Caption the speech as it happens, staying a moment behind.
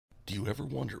Do you ever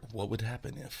wonder what would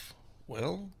happen if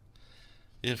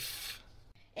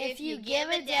you give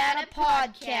a dad a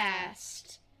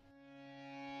podcast?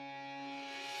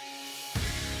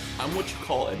 I'm what you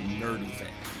call a nerdy fan.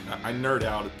 I nerd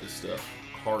out at this stuff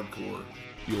hardcore.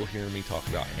 You'll hear me talk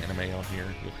about anime on here.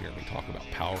 You'll hear me talk about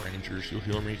Power Rangers. You'll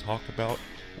hear me talk about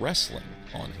wrestling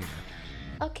on here.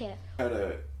 Okay. I had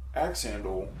a axe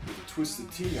handle with a Twisted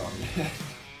Tea on it.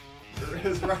 It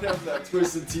was right after that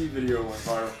Twisted Tea video went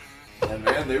viral. And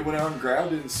man, they went out and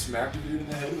grabbed it and smacked a dude in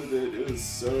the head with it. It was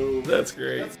so... That's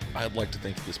great. I'd like to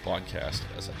think of this podcast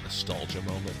as a nostalgia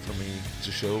moment for me. It's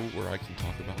a show where I can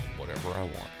talk about whatever I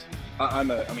want. I'm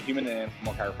a human and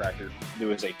animal chiropractor. There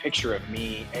was a picture of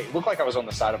me. It looked like I was on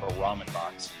the side of a ramen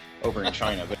box over in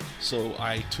China. But So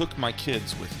I took my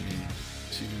kids with me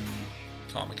to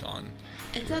Comic-Con.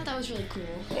 I thought that was really cool.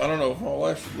 Well, I don't know if my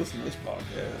wife should listen to this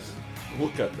podcast. We'll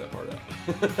cut that part out.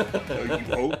 You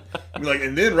hope. Be like,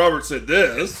 and then Robert said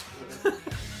this.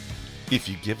 If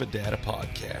You Give a Dad a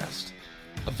Podcast.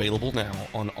 Available now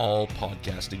on all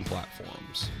podcasting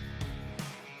platforms.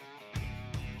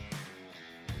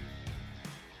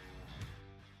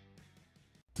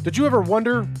 Did you ever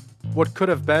wonder what could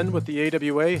have been with the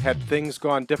AWA had things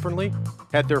gone differently?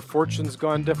 Had their fortunes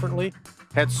gone differently?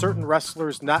 Had certain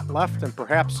wrestlers not left and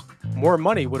perhaps more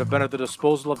money would have been at the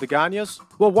disposal of the Gagnes?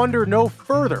 Well, wonder no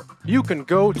further. You can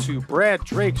go to Brad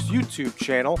Drake's YouTube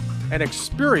channel and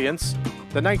experience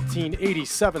the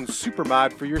 1987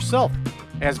 Supermod for yourself,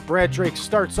 as Brad Drake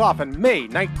starts off in May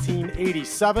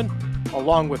 1987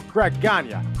 along with Greg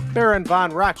Gagne, Baron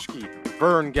Von Raschke,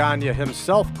 Vern Gagne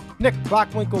himself, Nick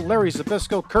Bockwinkel, Larry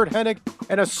Zbyszko, Kurt Hennig,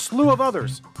 and a slew of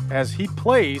others as he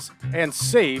plays and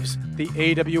saves the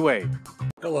AWA.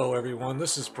 Hello everyone,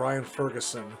 this is Brian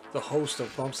Ferguson, the host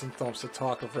of Bumps and Thumps, the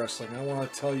talk of wrestling. I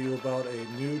want to tell you about a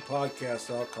new podcast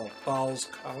out called Falls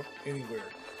Count Anywhere.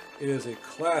 It is a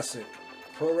classic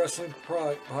pro wrestling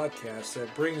podcast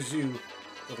that brings you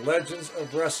the legends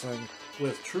of wrestling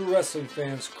with true wrestling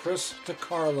fans Chris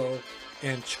DiCarlo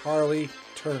and Charlie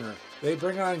Turner. They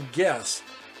bring on guests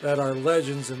that are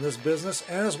legends in this business,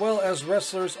 and as well as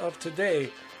wrestlers of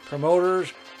today,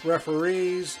 promoters,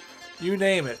 referees, you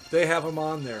name it. They have them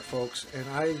on there, folks, and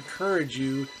I encourage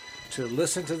you to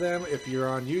listen to them. If you're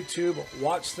on YouTube,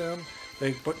 watch them.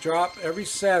 They drop every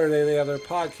Saturday. They have their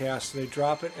podcast. They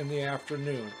drop it in the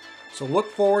afternoon. So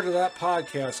look forward to that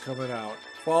podcast coming out.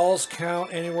 Falls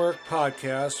Count Anywhere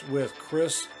podcast with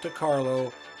Chris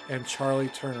DiCarlo and Charlie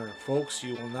Turner. Folks,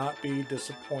 you will not be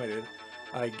disappointed.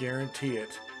 I guarantee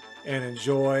it. And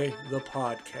enjoy the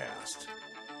podcast.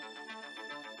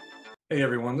 Hey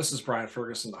everyone, this is Brian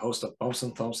Ferguson, the host of Bumps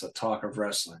and Thumps, the talk of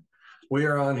wrestling. We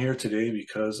are on here today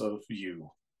because of you,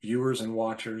 viewers and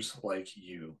watchers like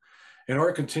you. In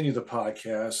order to continue the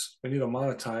podcast, we need to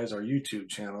monetize our YouTube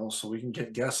channel so we can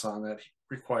get guests on that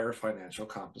require financial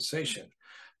compensation.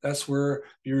 That's where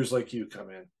viewers like you come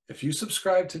in. If you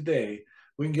subscribe today,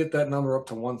 we can get that number up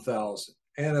to 1,000.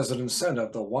 And as an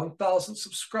incentive, the 1,000th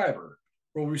subscriber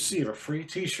will receive a free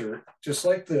t-shirt just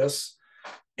like this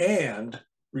and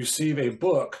receive a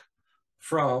book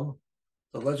from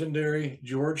the legendary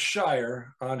George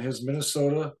Shire on his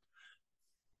Minnesota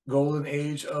Golden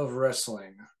Age of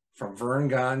Wrestling, from Vern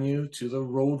Gagne to the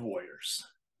Road Warriors,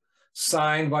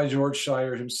 signed by George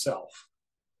Shire himself.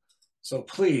 So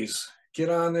please get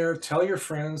on there, tell your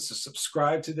friends to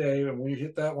subscribe today, and when you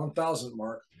hit that 1,000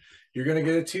 mark, you're going to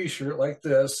get a t-shirt like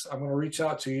this. I'm going to reach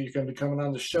out to you. You're going to be coming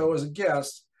on the show as a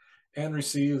guest and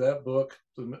receive that book,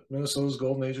 The Minnesota's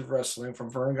Golden Age of Wrestling, from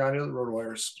Vern Gagne to the Road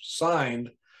Warriors,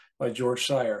 signed by George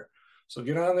Shire. So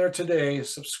get on there today,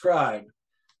 subscribe,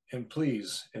 and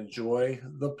please enjoy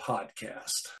the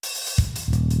podcast.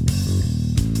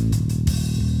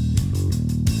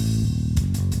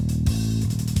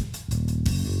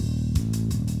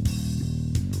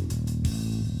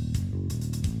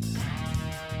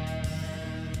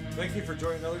 Thank you for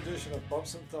joining another edition of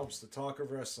Bumps and Thumps, the talk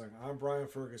of wrestling. I'm Brian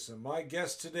Ferguson. My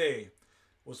guest today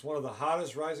was one of the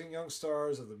hottest rising young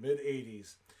stars of the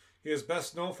mid-'80s. He is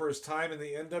best known for his time in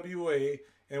the NWA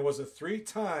and was a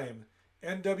 3-time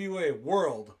NWA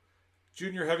World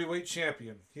Junior Heavyweight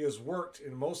Champion. He has worked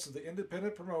in most of the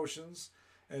independent promotions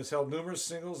and has held numerous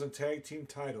singles and tag team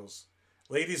titles.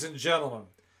 Ladies and gentlemen,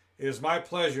 it is my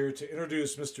pleasure to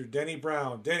introduce Mr. Denny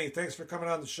Brown. Denny, thanks for coming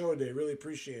on the show today. Really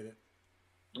appreciate it.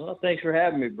 Well, thanks for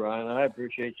having me, Brian. I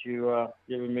appreciate you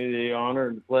giving me the honor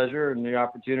and the pleasure and the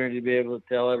opportunity to be able to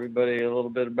tell everybody a little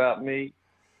bit about me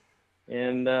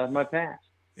and my past.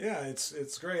 Yeah,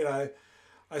 it's great. I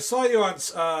saw you on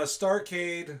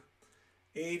Starrcade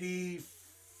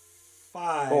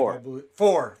 85, I believe.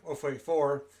 Four.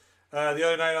 The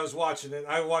other night I was watching it.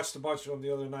 I watched a bunch of them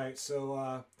the other night.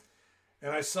 So,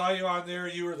 and I saw you on there.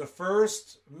 You were the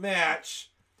first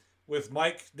match with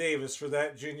Mike Davis for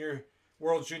that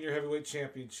World Junior Heavyweight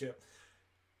Championship.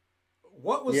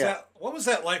 What was that? What was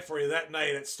that like for you that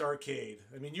night at Starrcade?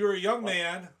 I mean, you were a young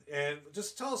man, and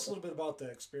just tell us a little bit about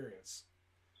that experience.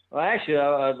 Well, actually,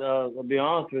 I'll be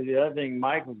honest with you. I think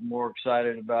Mike was more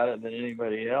excited about it than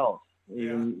anybody else,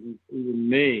 even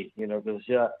me. You know, because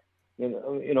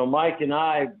Mike and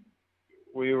I,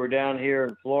 we were down here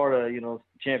in Florida. You know,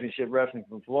 Championship Wrestling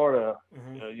from Florida.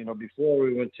 Mm-hmm. Before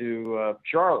we went to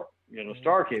Charlotte.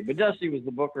 Starrcade. But Dusty was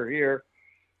the booker here.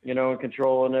 And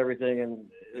control and everything, and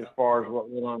as far as what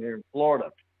went on here in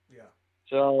Florida. Yeah.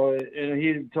 So, and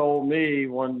he told me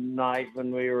one night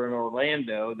when we were in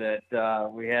Orlando that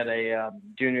we had a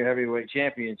junior heavyweight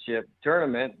championship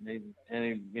tournament,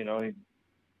 and he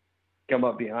come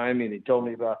up behind me and he told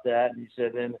me about that, and he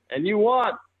said, and you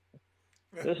won.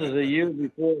 This is a year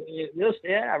before this.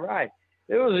 Yeah, right.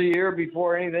 It was a year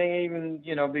before anything, even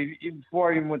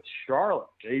before I even went to Charlotte.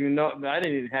 Even though I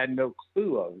had no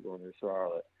clue I was going to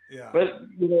Charlotte. Yeah. But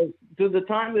to the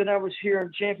time that I was here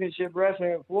in Championship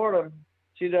Wrestling in Florida,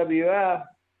 CWF,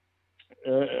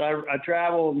 I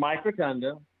traveled with Mike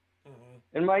Rotunda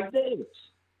and Mike Davis.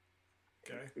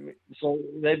 Okay. So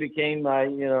they became my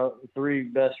three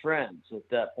best friends at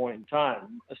that point in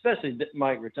time, especially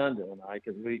Mike Rotunda and I,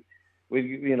 because we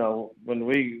when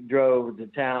we drove to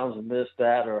towns and this,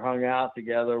 that, or hung out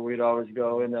together, we'd always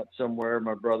go end up somewhere.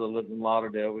 My brother lived in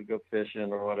Lauderdale. We'd go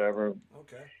fishing or whatever.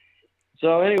 Okay.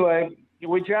 So anyway,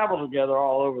 we traveled together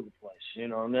all over the place,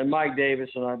 and then Mike Davis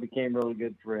and I became really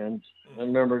good friends. I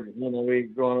remember, we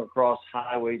going across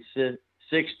Highway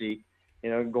 60,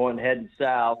 heading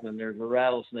south, and there's a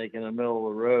rattlesnake in the middle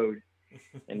of the road.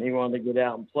 And he wanted to get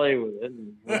out and play with it,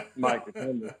 and Mike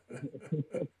Rotunda.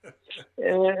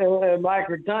 and Mike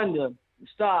Rotunda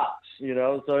stops, so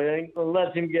he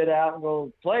lets him get out and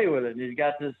go play with it. And he's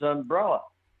got this umbrella.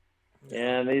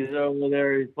 And he's over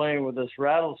there, he's playing with this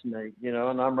rattlesnake, and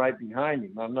I'm right behind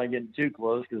him. I'm not getting too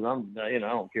close because I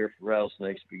don't care for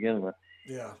rattlesnakes to begin with.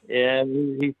 Yeah.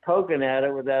 And he's poking at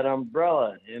it with that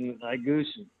umbrella, and I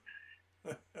goose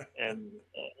him. And,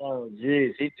 oh,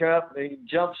 geez, he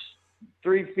jumps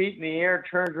 3 feet in the air,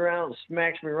 turns around and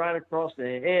smacks me right across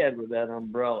the head with that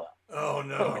umbrella. Oh,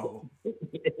 no.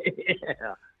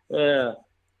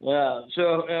 Yeah.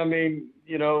 So, I mean,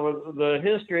 the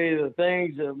history of the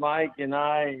things that Mike and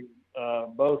I,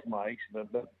 both Mikes,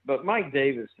 but Mike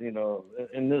Davis,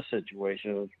 in this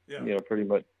situation was, pretty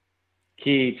much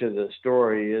key to the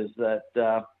story is that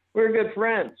we were good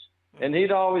friends. And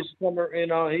he'd always come,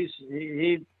 I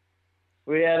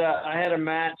had a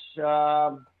match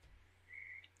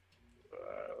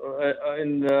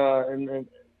in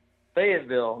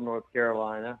Fayetteville, North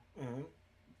Carolina. Mm-hmm.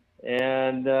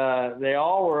 And they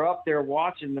all were up there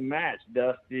watching the match,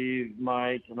 Dusty,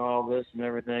 Mike, and all this and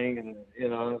everything. And,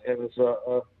 it was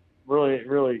a really,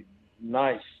 really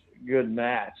nice, good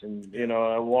match. And,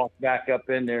 I walked back up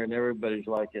in there and everybody's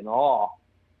like in awe.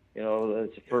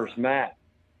 It's the first match.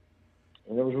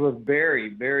 And it was with Barry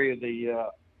of the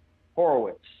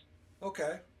Horowitz.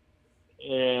 Okay.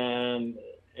 And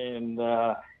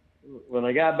when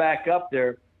I got back up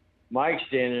there, Mike's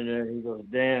standing there. He goes,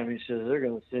 "Damn!" He says, "They're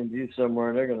going to send you somewhere,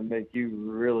 and they're going to make you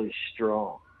really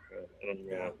strong."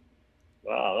 And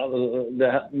wow, that was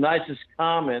the nicest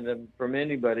comment from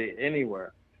anybody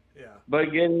anywhere. Yeah.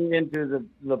 But getting into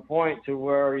the point to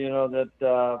where I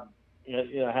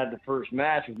had the first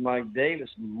match with Mike Davis.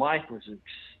 Mike was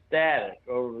ecstatic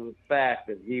over the fact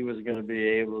that he was going to be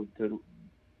able to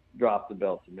drop the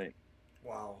belt to me.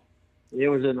 Wow. It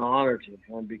was an honor to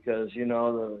him because he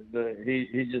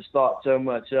just thought so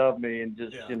much of me, and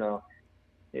just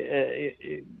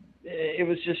it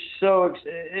was just so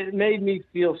it made me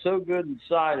feel so good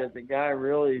inside that the guy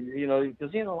really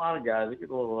because a lot of guys, they get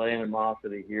a little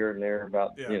animosity here and there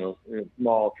about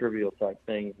small trivial type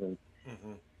things, and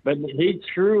but he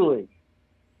truly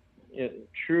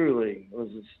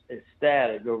was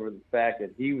ecstatic over the fact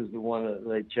that he was the one that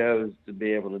they chose to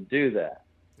be able to do that.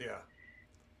 Yeah.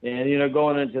 And,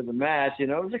 going into the match, it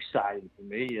was exciting for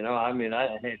me. I mean,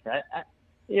 I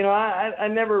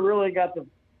never really got the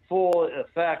full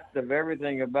effect of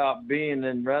everything about being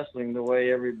in wrestling the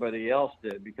way everybody else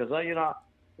did. Because,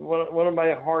 one of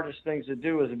my hardest things to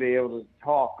do is to be able to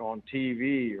talk on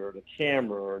TV or the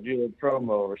camera or do a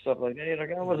promo or stuff like that.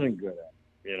 I wasn't good at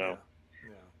it, Yeah.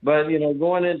 But,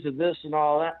 going into this and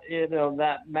all that,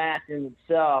 that match in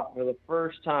itself for the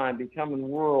first time becoming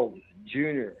world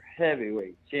junior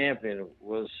heavyweight champion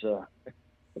was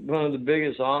one of the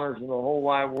biggest honors in the whole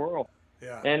wide world.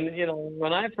 Yeah. And, you know,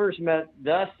 when I first met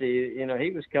Dusty, you know,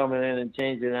 he was coming in and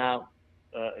changing out,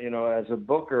 you know, as a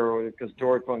booker, because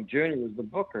Dory Funk Jr. was the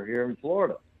booker here in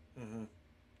Florida. Mm-hmm.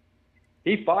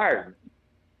 He fired me.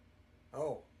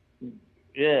 Oh.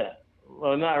 Yeah.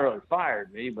 Well, not really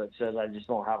fired me, but said, I just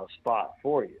don't have a spot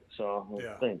for you. So,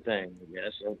 same thing, I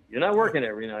guess. So, you're not working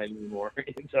every night anymore.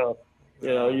 So, you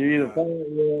know, you either,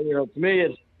 you know, to me,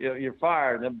 it's, you know, you're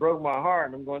fired. And it broke my heart.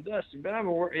 And I'm going, Dusty, but I'm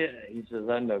working. Yeah. He says,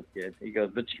 I know, kid. He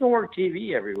goes, but you can work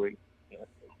TV every week.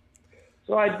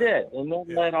 So I did. And that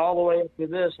led all the way up to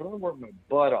this. And I worked my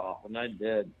butt off, and I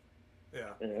did.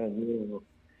 Yeah. And, you know,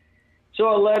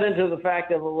 so it led into the fact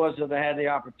that I had the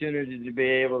opportunity to be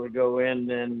able to go in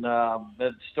and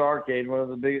at Starcade, one of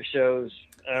the biggest shows.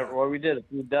 Well, we did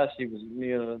it. Dusty was,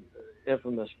 you know,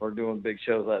 infamous for doing big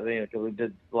shows like that, because we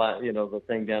did, you know, the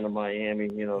thing down in Miami,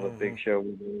 you know, the big show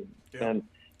we did. Yeah. And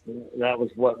that was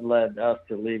what led us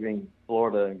to leaving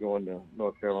Florida and going to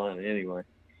North Carolina anyway.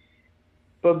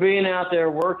 But being out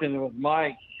there working with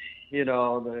Mike, you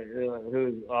know,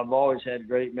 who I've always had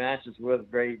great matches with,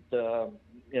 great,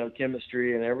 you know,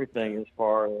 chemistry and everything, as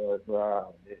far as,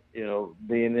 you know,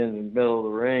 being in the middle of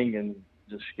the ring and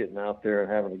just getting out there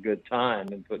and having a good time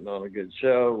and putting on a good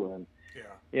show and,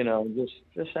 you know,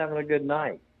 just having a good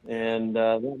night. And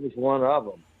that was one of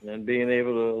them. And being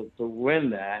able to win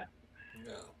that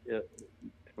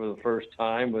for the first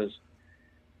time was,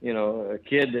 you know, a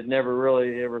kid that never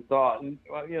really ever thought. And,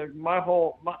 you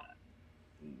know,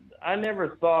 I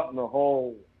never thought in the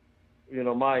whole, you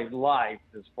know, my life,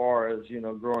 as far as, you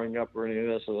know, growing up or any of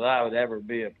this, that I would ever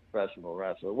be a professional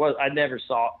wrestler. I never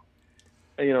saw,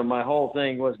 you know, my whole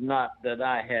thing was not that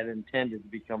I had intended to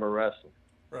become a wrestler.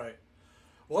 Right.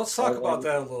 Well, let's talk about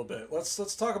that a little bit.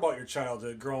 Let's talk about your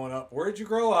childhood growing up. Where did you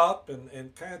grow up,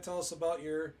 and kind of tell us about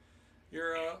your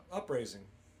upraising.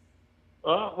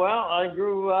 Well, I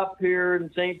grew up here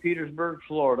in St. Petersburg,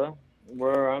 Florida,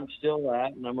 where I'm still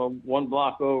at, and I'm one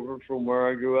block over from where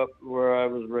I grew up, where I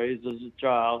was raised as a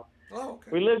child. Oh,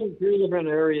 okay. We lived in 3 different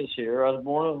areas here. I was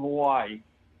born in Hawaii,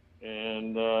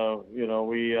 and you know,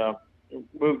 we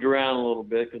moved around a little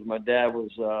bit because my dad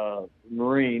was a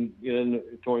Marine, you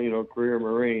know, career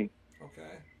Marine.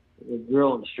 Okay. A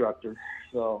drill instructor.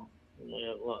 So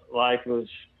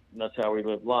that's how we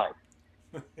lived life.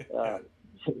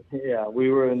 Yeah, we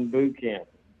were in boot camp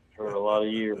for a lot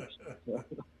of years.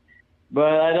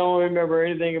 But I don't remember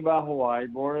anything about Hawaii.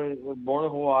 Born in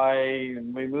Hawaii,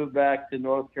 and we moved back to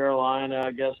North Carolina,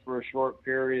 I guess, for a short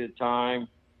period of time.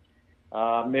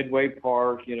 Midway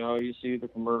Park, you know, you see the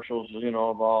commercials, you know,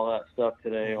 of all that stuff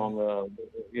today on the,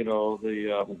 you know,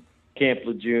 the Camp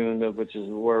Lejeune, which is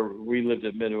where we lived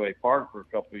at Midway Park for a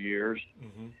couple of years.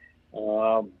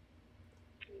 Mm-hmm.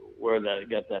 Where that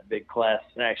got that big class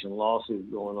action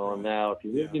lawsuit going on now. If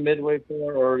you lived in Midway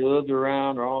Park or lived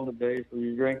around or on the base or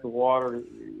you drank the water,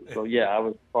 so yeah, I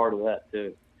was part of that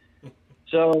too.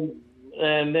 So,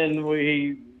 and then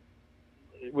we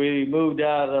moved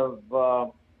out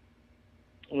of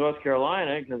North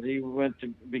Carolina because he went to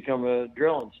become a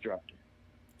drill instructor.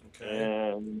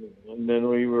 Okay. And then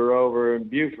we were over in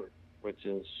Beaufort, which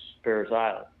is Paris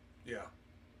Island. Yeah.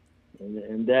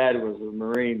 And Dad was a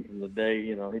Marine from the day,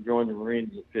 you know, he joined the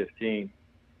Marines at 15.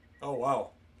 Oh, wow.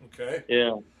 Okay.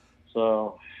 Yeah.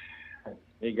 So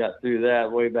he got through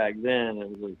that way back then.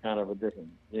 It was kind of a different,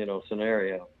 you know,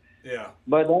 scenario. Yeah.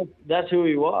 But that's who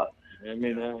he was. I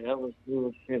mean, that was,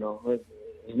 you know,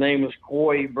 his name was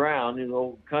Coy Brown. He's an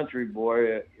old country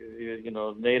boy, you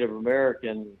know, Native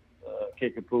American,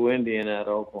 Kickapoo Indian out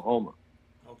of Oklahoma.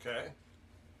 Okay.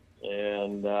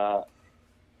 And,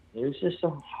 he was just a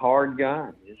hard guy.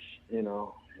 Just, you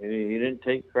know, he didn't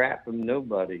take crap from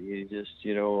nobody. He just,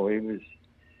 you know, he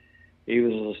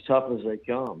was as tough as they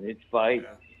come. He'd fight.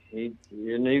 Yeah.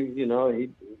 You know,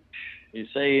 he'd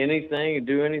say anything,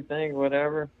 do anything,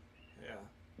 whatever.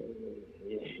 Yeah.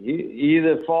 He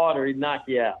either fought or he'd knock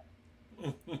you out.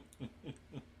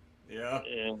 Yeah.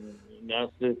 And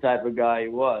that's the type of guy he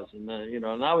was. And you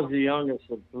know, and I was the youngest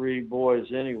of 3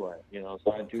 boys anyway. You know,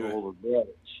 so I had 2 older brothers.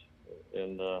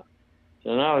 And so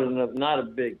I was not a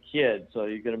big kid, so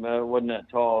you can imagine I wasn't that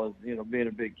tall as, you know, being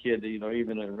a big kid, you know,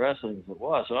 even in wrestling as it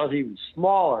was. So I was even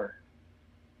smaller,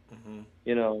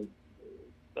 you know,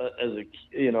 as a,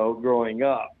 you know, growing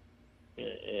up.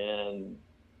 And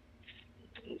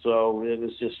so it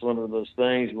was just one of those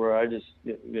things where I just,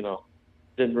 you know,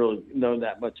 didn't really know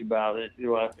that much about it. You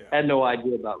know, I had no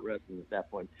idea about wrestling at that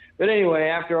point. But anyway,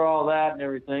 after all that and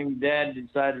everything, Dad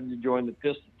decided to join the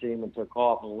pistol team and took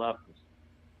off and left us.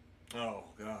 Oh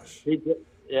gosh. He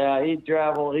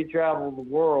traveled the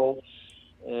world,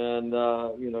 and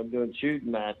you know, doing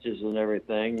shooting matches and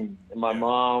everything. And my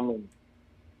mom and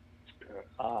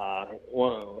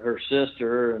her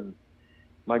sister and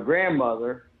my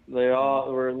grandmother. They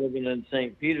all were living in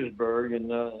St. Petersburg,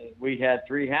 and we had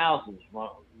 3 houses.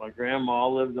 My grandma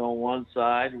lived on one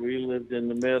side, we lived in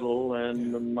the middle,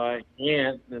 and my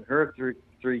aunt and her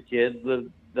three kids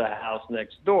lived the house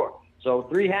next door. So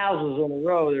 3 houses in a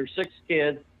row. There's 6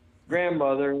 kids,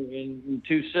 grandmother, and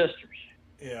 2 sisters.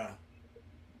 Yeah.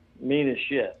 Mean as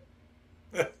shit.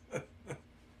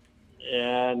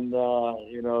 And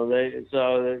they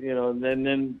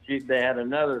had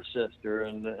another sister,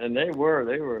 and they were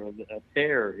a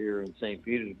pair here in St.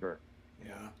 Petersburg.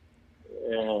 Yeah.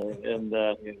 And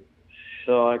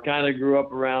so I kind of grew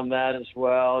up around that as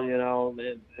well,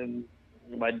 and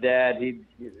my dad,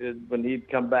 when he'd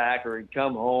come back or he'd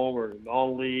come home or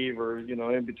on leave or,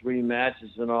 in between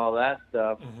matches and all that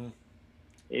stuff,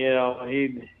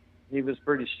 he was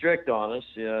pretty strict on us.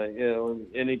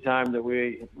 Anytime that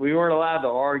we weren't allowed to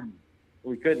argue,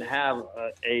 we couldn't have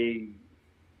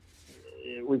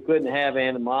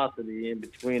animosity in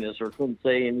between us, or couldn't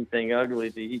say anything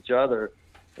ugly to each other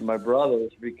and my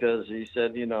brothers, because he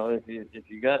said, if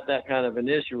you got that kind of an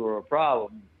issue or a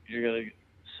problem, you're going to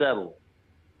settle it.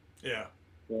 Yeah.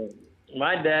 So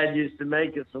my dad used to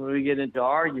make us when we get into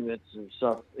arguments and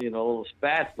stuff, little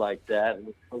spats like that,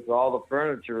 and put all the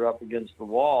furniture up against the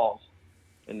walls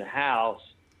in the house,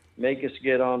 make us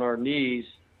get on our knees,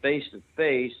 face to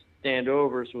face, stand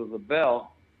over us with a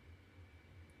belt,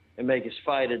 and make us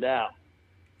fight it out.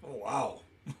 Oh, wow.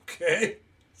 Okay.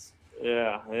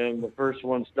 Yeah, and the first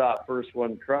one stopped, first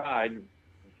one cried,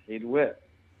 he'd whip.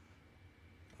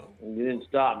 And he didn't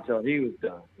stop until he was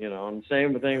done, And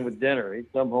same thing with dinner.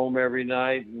 He'd come home every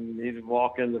night, and he'd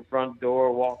walk in the front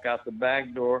door, walk out the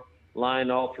back door,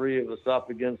 line all 3 of us up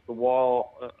against the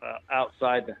wall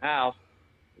outside the house,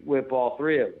 whip all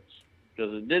 3 of us.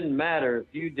 Because it didn't matter if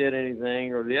you did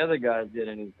anything or the other guys did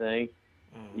anything.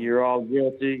 You're all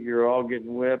guilty. You're all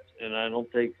getting whipped, and I don't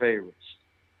take favorites.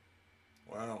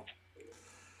 Wow.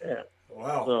 Yeah.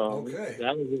 Wow. So Okay.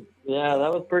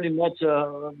 that was pretty much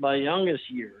my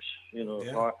youngest years. As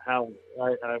far as how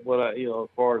I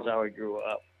grew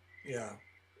up. Yeah.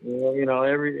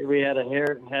 We had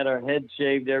our head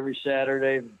shaved every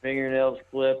Saturday, fingernails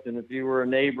clipped, and if you were a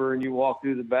neighbor and you walked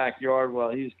through the backyard while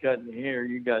he was cutting hair,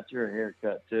 you got your hair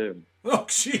cut too. Oh,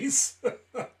 jeez.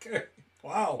 Okay.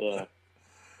 Wow.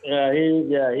 Yeah. He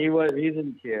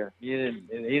didn't care. He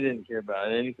didn't care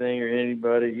about anything or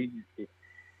anybody.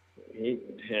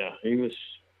 He was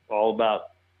all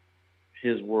about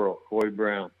his world, Coy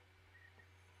Brown.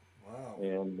 Wow.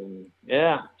 And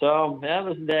so that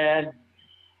was Dad.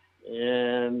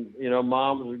 And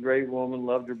Mom was a great woman,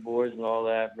 loved her boys and all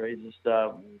that, raising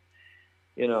stuff.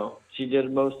 And, she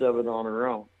did most of it on her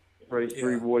own, raised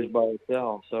 3 boys by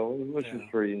herself. So which was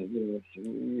pretty.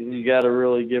 You got to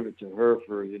really give it to her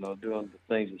for doing the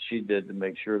things that she did to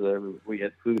make sure that we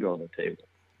had food on the table.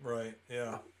 Right.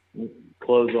 Yeah.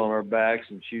 Clothes on our backs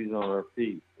and shoes on our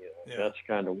feet. That's the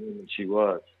kind of woman she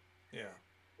was. Yeah.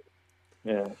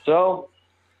 Yeah. So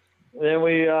then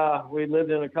we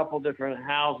lived in a couple different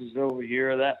houses over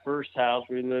here. That first house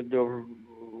we lived over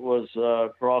was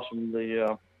across from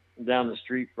down the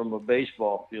street from a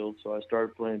baseball field. So I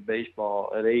started playing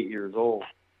baseball at 8 years old.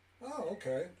 Oh,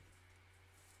 okay.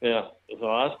 Yeah. So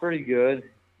that's pretty good,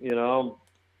 and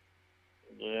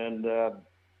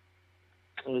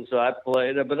so I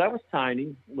played, but I was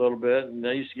tiny a little bit, and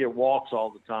I used to get walks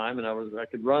all the time, and I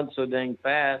could run so dang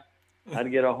fast, I'd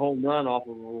get a home run off of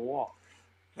a walk.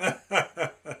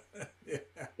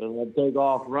 So I'd take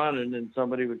off running, and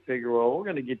somebody would figure, well, we're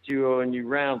going to get you when you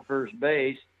round first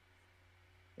base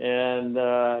and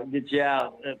get you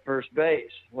out at first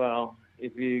base. Well,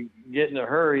 if you get in a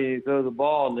hurry and you throw the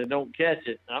ball and they don't catch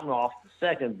it, I'm off to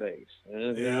second base.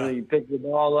 And if you pick the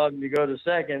ball up and you go to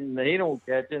second and he don't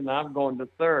catch it, and I'm going to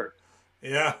third.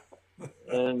 Yeah.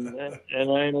 and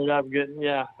I ended up getting,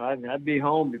 I'd be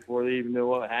home before they even knew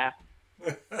what happened.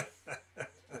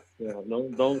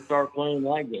 Don't start playing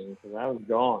that game, because I was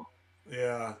gone.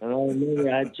 Yeah. And I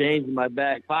remember I changed my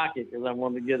back pocket because I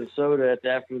wanted to get a soda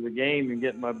after the game and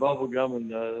get my bubble gum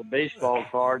and baseball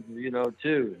cards,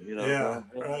 too. Yeah,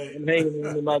 right. I'm hanging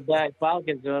into my back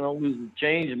pocket so I don't lose the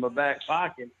change in my back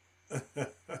pocket.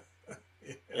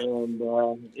 And,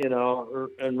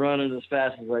 and running as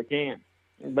fast as I can.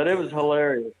 But it was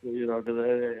hilarious, because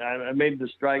I made the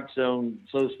strike zone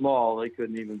so small they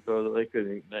couldn't even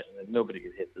nobody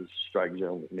could hit the strike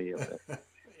zone with me. Yeah.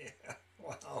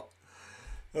 Wow.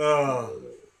 Oh.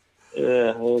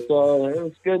 Yeah, so it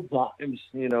was good times,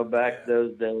 back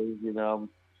those days,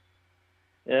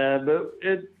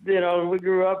 But we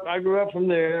grew up. I grew up from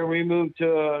there. We moved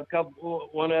to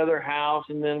one other house,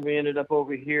 and then we ended up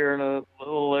over here in a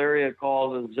little area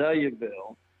called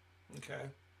Azaleaville. Okay.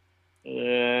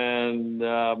 And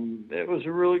it was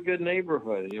a really good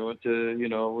neighborhood.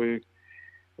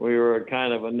 We were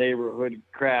kind of a neighborhood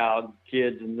crowd,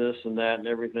 kids and this and that and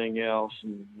everything else.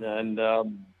 We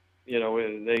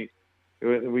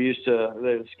used to,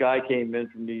 this guy came in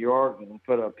from New York and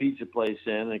put a pizza place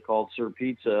in. They called Sir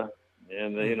Pizza.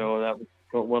 And, that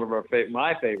was one of my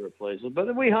favorite places.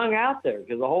 But we hung out there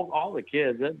because all the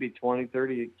kids, that'd be 20,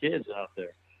 30 kids out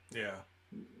there. Yeah.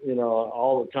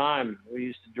 All the time. We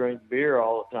used to drink beer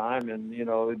all the time, and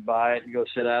we'd buy it and go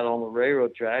sit out on the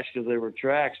railroad tracks because they were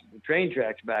train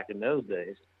tracks back in those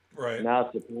days. Right. Now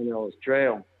it's the Pinellas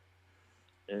Trail,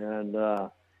 and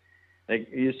they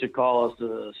used to call us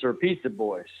the Sir Pizza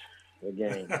Boys, the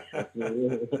gang.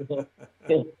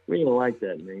 We didn't like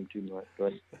that name too much,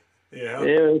 but. Yeah.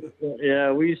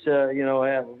 We used to,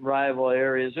 have rival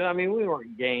areas. I mean, we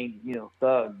weren't gang,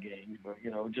 thug gangs, but,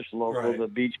 just local. Right. The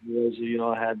Beach Boys,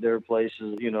 had their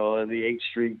places, the 8th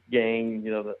Street gang,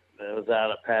 that was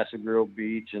out at Paso Grill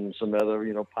Beach and some other,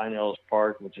 Pinellas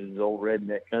Park, which is the old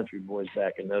redneck country boys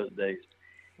back in those days.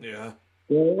 Yeah.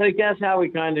 Well, I guess how we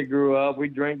kind of grew up.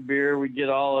 We'd drink beer. We'd get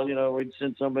we'd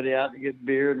send somebody out to get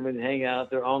beer, and we'd hang out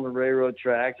there on the railroad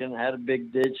tracks and had a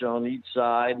big ditch on each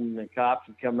side, and the cops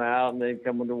would come out, and they'd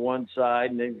come to one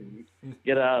side, and they'd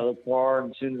get out of the car,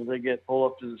 and as soon as they pull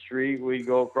up to the street, we'd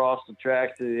go across the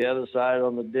tracks to the other side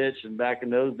on the ditch, and back in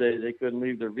those days, they couldn't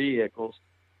leave their vehicles.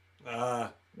 So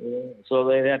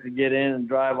they'd have to get in and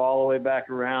drive all the way back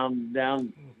around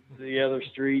down the other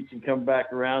streets and come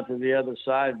back around to the other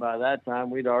side. By that time,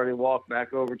 we'd already walked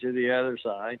back over to the other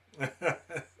side.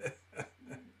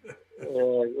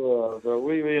 So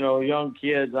we, young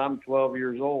kids, I'm 12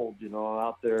 years old,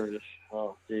 out there just,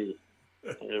 we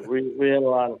had a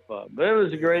lot of fun. But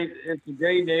it's a great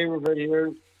neighborhood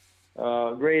here,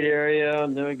 great area.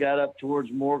 And then we got up towards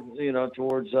junior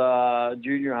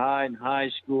high and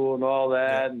high school and all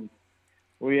that. And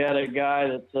we had a guy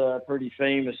that's pretty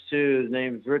famous too. His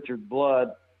name is Richard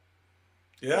Blood.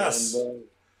 Yes. He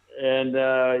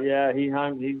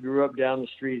grew up down the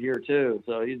street here too.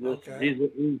 So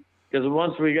because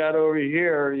once we got over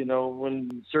here,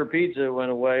 when Sir Pizza went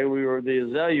away, we were the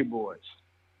Azalea Boys.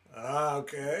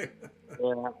 Okay.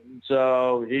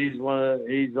 So he's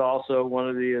also one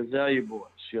of the Azalea Boys.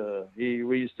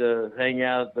 We used to hang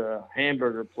out at the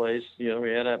hamburger place. We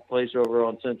had that place over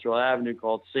on Central Avenue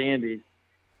called Sandy's.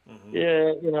 Mm-hmm.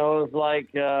 Yeah, it was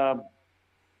like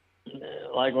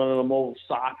one of them old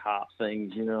sock hop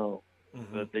things,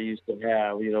 mm-hmm. that they used to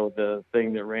have, the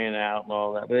thing that ran out and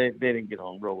all that. But they didn't get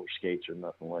on roller skates or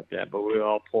nothing like that. But we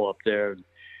all pull up there.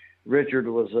 Richard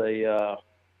was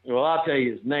I'll tell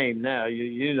you his name now.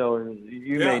 You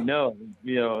may know him.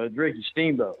 It's Ricky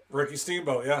Steamboat. Ricky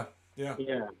Steamboat, yeah.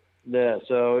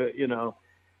 So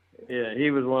he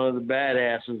was one of the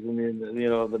badasses in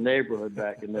the neighborhood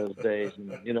back in those days.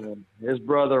 And his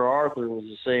brother Arthur was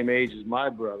the same age as my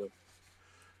brother.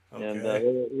 Okay. And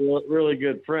really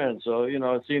good friends. So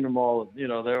I've seen them all. They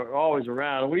were always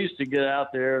around. And we used to get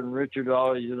out there, and Richard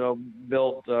always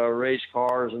built race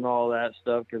cars and all that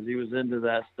stuff because he was into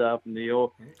that stuff. And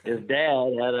his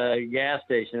dad had a gas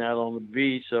station out on the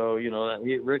beach, so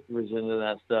Rick was into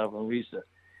that stuff. And we used to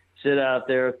sit out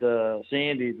there at the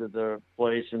Sandy's at the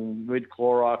place, and we'd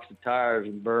Clorox the tires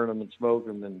and burn them and smoke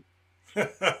them. And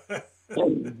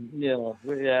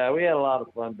we had a lot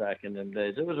of fun back in them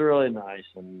days. It was really nice.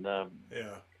 And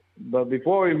but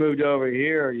before we moved over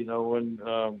here, when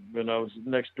I was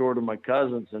next door to my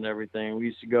cousins and everything, we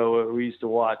used to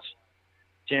watch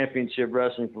championship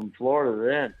wrestling from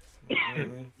Florida then.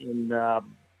 Mm-hmm.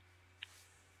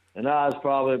 And I was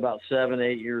probably about 7,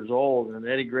 8 years old, and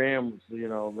Eddie Graham was,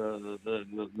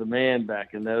 the man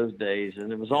back in those days.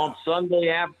 And it was on Sunday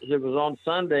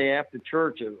after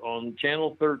church on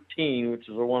Channel 13, which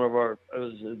is one of our,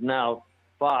 is now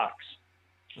Fox.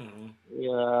 Mm-hmm.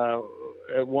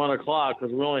 At 1 o'clock,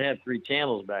 because we only had 3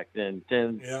 channels back then,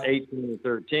 10, 18, and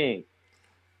 13.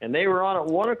 And they were on at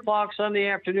 1 o'clock Sunday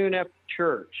afternoon after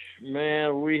church.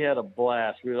 Man, we had a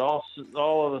blast. We all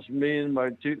of us, me and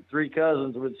my 3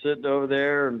 cousins, would sit over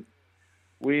there, and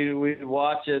we'd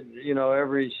watch it,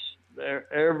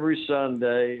 every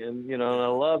Sunday. And and I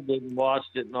loved it and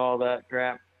watched it and all that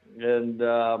crap. And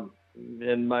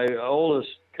my oldest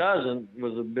cousin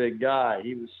was a big guy.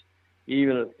 He was,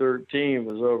 even at 13,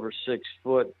 was over 6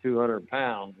 foot, 200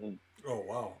 pounds. And oh,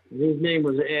 wow. His name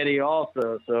was Eddie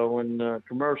also, so when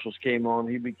commercials came on,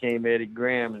 he became Eddie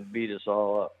Graham and beat us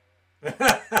all up.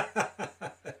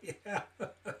 Yeah.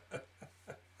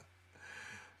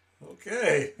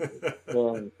 Okay.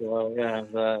 So yeah,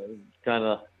 that kind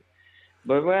of.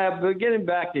 But getting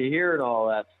back to hearing all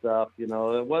that stuff, it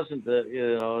wasn't that,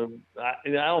 I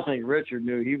don't think Richard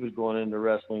knew he was going into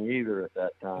wrestling either at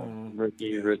that time.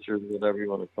 Richard, whatever you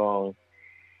want to call him.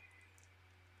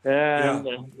 And,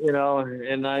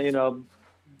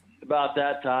 about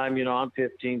that time, I'm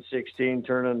 15, 16,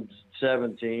 turning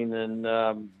 17, and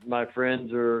my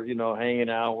friends are, hanging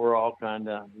out. We're all kind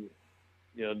of,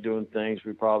 doing things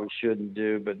we probably shouldn't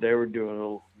do, but they were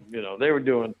doing, they were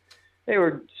doing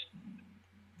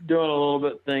a little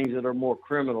bit things that are more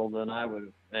criminal than I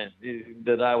would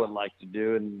like to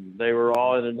do, and they were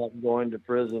all ended up going to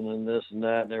prison and this and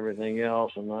that and everything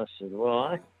else. And I said,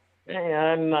 well,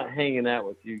 I'm not hanging out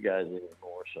with you guys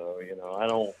anymore. So I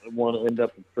don't want to end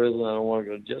up in prison. I don't want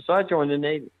to go to jail. So I joined the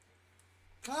Navy.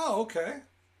 Oh, okay.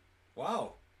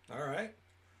 Wow. All right.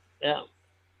 Yeah.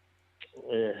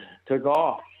 Took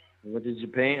off. Went to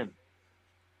Japan.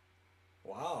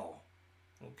 Wow.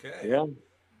 Okay. Yeah.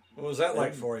 What was that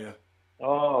like for you?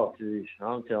 Oh, geez,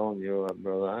 I'm telling you what,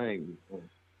 brother.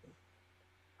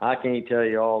 I can't tell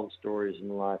you all the stories in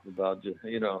life about just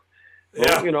Yeah.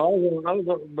 Well, I was,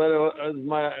 but it was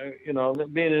my,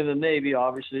 being in the Navy.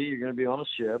 Obviously, you're going to be on a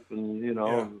ship, and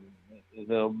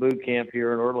boot camp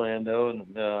here in Orlando, and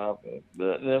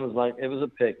it was a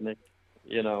picnic.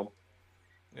 Yeah.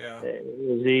 It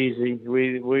was easy.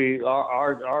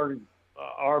 Our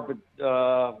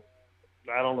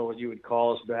I don't know what you would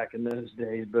call us back in those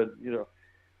days, but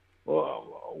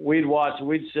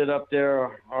we'd sit up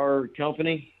there, our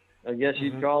company, I guess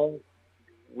you'd call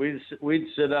it. We'd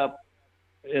sit up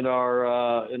in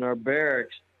our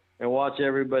barracks and watch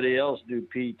everybody else do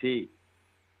PT.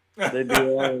 They'd be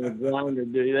on the ground,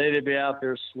 they'd be out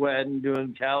there sweating,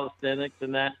 doing calisthenics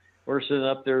and that. We're sitting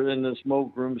up there in the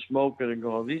smoke room smoking and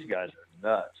going, these guys are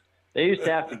nuts. They used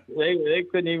to have to. They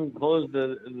couldn't even close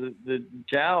the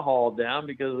chow hall down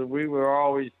because we were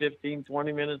always 15,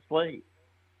 20 minutes late.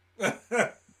 We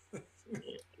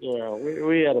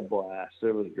had a blast.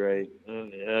 It was great.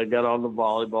 I got on the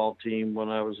volleyball team when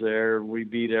I was there. We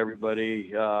beat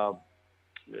everybody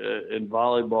in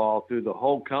volleyball through the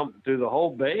whole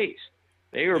base.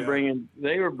 They were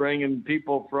bringing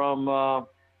people from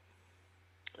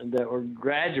that were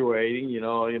graduating.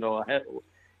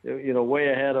 Way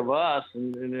ahead of us,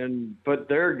 and then put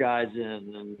their guys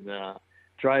in and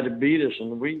tried to beat us.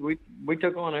 And we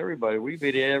took on everybody. We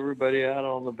beat everybody out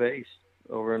on the base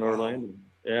over in Orlando.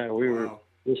 Yeah, we were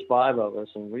just 5 of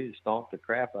us, and we stomped the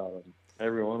crap out of them,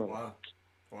 every one of them.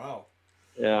 Wow.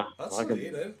 Yeah. That's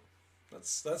neat.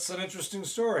 That's an interesting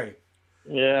story.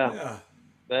 Yeah.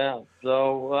 Yeah.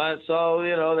 So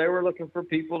they were looking for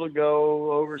people to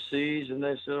go overseas, and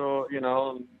they said,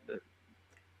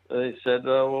 they said,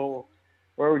 well,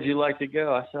 where would you like to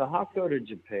go? I said, I'll go to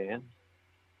Japan.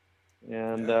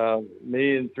 And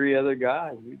me and 3 other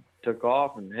guys, we took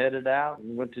off and headed out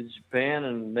and went to Japan,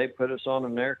 and they put us on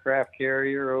an aircraft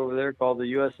carrier over there called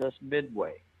the USS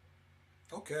Midway.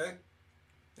 Okay.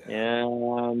 Yeah.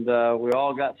 And we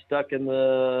all got stuck in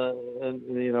there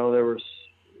was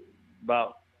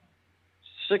about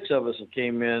 6 of us that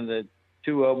came in. That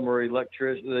 2 of them were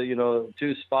electricians,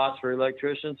 2 spots for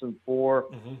electricians and 4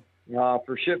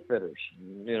 for ship fitters.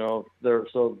 There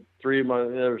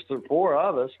was 4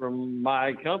 of us from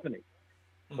my company.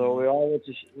 So we all went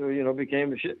to,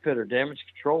 became a ship fitter, damage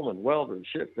controlman, welder,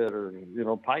 ship fitter,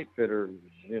 pipe fitter,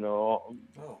 we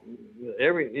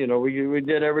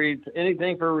did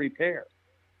anything for repair.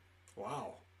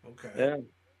 Wow. Okay. Yeah.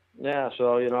 Yeah,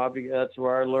 so that's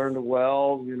where I learned to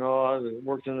weld. I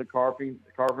worked in the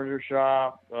carpenter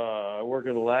shop. I worked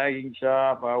in the lagging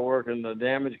shop. I worked in the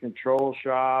damage control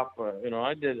shop. I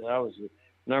was the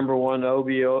 #1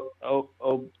 OBO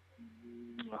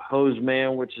hose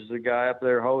man, which is the guy up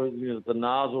there hose. The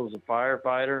nozzle is a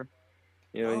firefighter.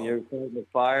 And you're fighting the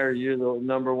fire. You're the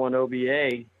 #1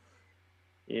 OBA,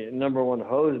 #1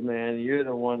 hose man. You're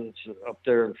the one that's up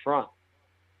there in front.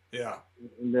 Yeah.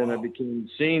 And then I became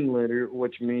scene leader,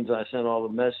 which means I sent all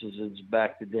the messages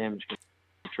back to damage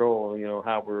control,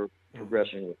 how we're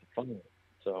progressing with the fire.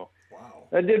 So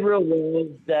I did real well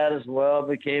with that as well.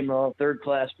 Became a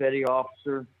 3rd-class petty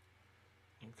officer.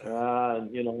 Okay.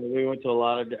 We went to a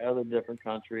lot of other different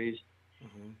countries.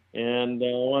 And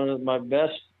one of my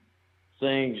best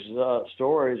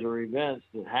stories or events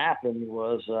that happened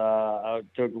was I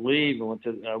took leave and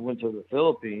I went to the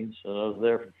Philippines, and I was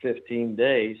there for 15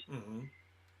 days.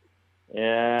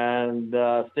 And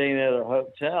staying at a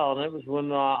hotel, and it was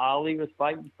when Ali was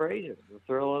fighting Frazier, the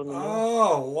Thriller in the Ring.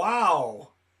 Oh, wow.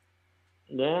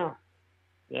 Yeah.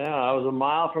 I was a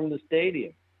mile from the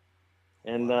stadium.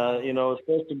 And, it was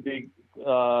supposed to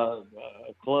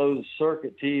closed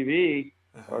circuit TV,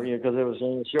 or because it was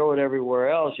going to show it everywhere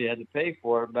else. You had to pay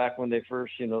for it back when they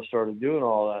first started doing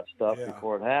all that stuff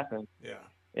before it happened. Yeah.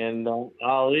 And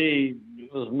Ali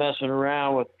was messing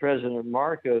around with President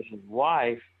Marcos'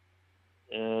 wife,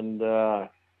 and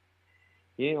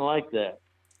he didn't like that.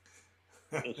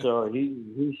 So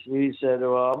he said,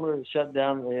 well, I'm going to shut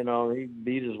down. He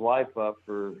beat his wife up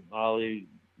for Ali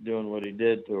doing what he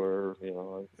did to her.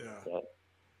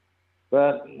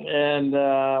 But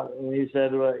he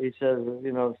said,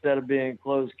 instead of being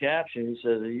closed caption, he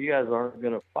said, you guys aren't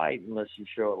going to fight unless you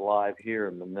show it live here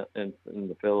in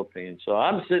the Philippines. So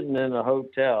I'm sitting in a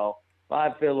hotel,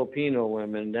 5 Filipino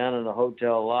women down in the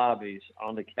hotel lobbies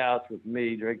on the couch with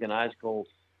me, drinking ice cold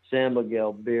San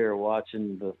Miguel beer,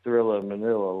 watching the Thriller of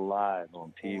Manila live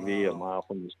on TV a mile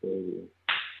from the stadium.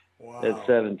 Wow. At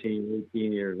 17,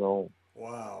 18 years old.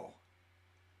 Wow.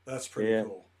 That's pretty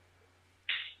cool.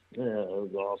 Yeah, it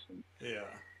was awesome. Yeah.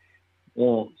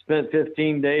 Yeah, spent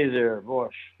 15 days there. Boy,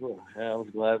 I was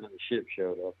glad when the ship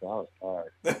showed up. I was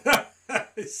tired.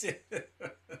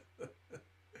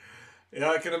 Yeah,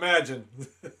 I can imagine.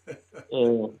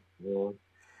 Yeah.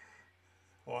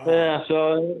 Wow. Yeah,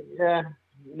 so,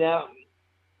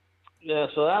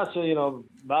 so that's,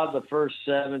 about the first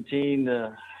 17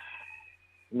 to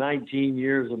 19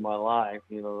 years of my life.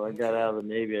 I got out of the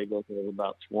Navy, I guess I was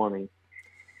about 20.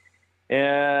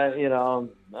 And,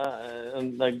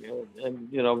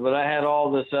 but I had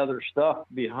all this other stuff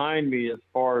behind me as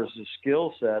far as the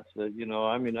skill sets that,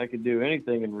 I could do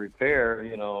anything in repair,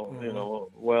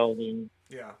 welding,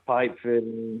 pipe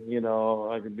fitting,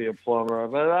 I could be a plumber,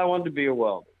 but I wanted to be a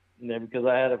welder. And then because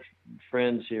I had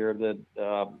friends here that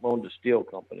owned a steel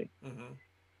company. Mm-hmm.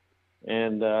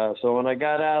 And so when I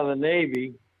got out of the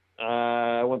Navy,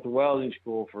 I went to welding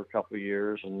school for a couple of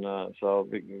years, and so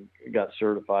I got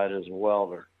certified as a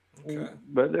welder. Okay.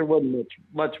 But there wasn't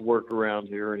much work around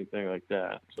here or anything like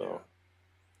that. So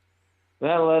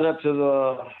that led up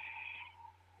to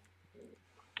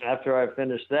after I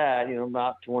finished that,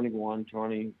 about 21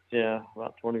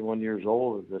 years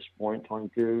old at this point,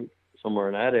 22, somewhere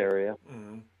in that area.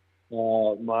 Mm-hmm.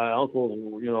 My uncle,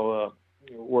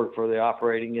 worked for the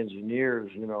operating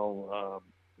engineers,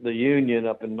 the union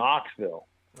up in Knoxville.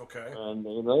 Okay. And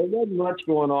there wasn't much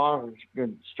going on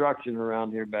construction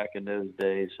around here back in those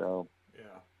days. So,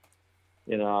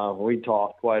 we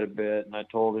talked quite a bit, and I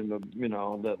told him,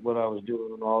 that what I was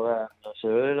doing and all that. And I said,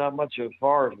 there's not much as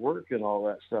far as work and all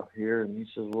that stuff here. And he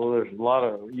says, well, there's a lot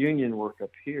of union work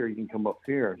up here. You can come up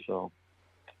here. So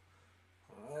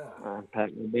I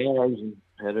packed my bags and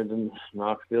headed to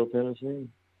Knoxville, Tennessee.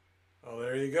 Oh,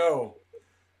 there you go.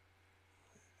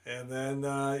 And then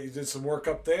you did some work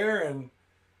up there, and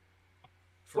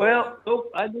I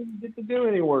didn't get to do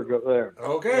any work up there.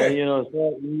 Okay.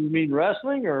 You mean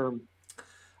wrestling or?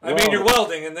 I mean, you're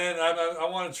welding, and then I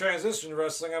want to transition to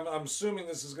wrestling. I'm assuming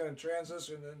this is going to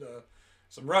transition into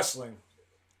some wrestling.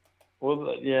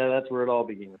 Well, yeah, that's where it all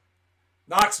began.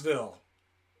 Knoxville.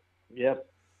 Yep.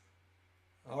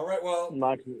 All right. Well,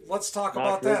 let's talk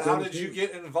about that. How did you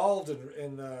get involved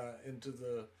into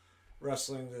the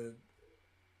wrestling?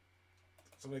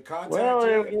 Somebody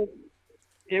contact you?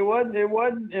 It wasn't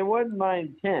my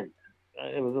intent.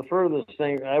 It was the furthest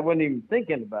thing. I wasn't even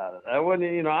thinking about it. I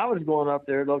wasn't, I was going up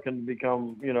there looking to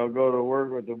become, go to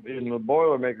work in the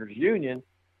Boilermakers Union,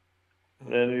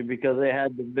 and because they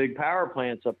had the big power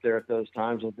plants up there at those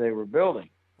times that they were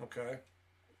building. Okay.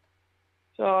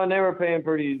 So, and they were paying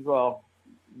pretty well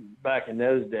back in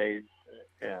those days,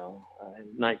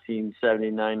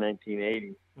 1979,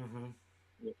 1980. Mm-hmm.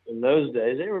 In those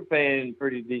days, they were paying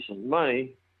pretty decent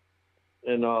money.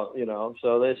 And,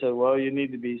 so they said, well, you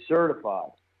need to be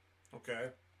certified. Okay.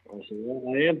 I said,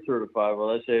 well, I am certified. Well,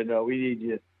 they said, no, we need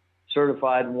you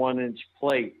certified 1-inch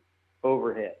plate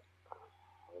overhead.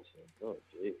 I said, oh,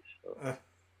 geez.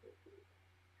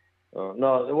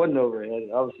 No, it wasn't overhead.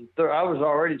 I was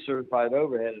already certified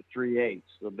overhead at 3/8.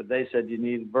 But they said you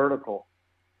need vertical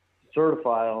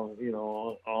certified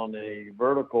on a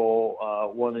vertical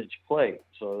 1-inch plate.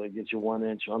 So they get you 1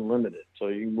 inch unlimited. So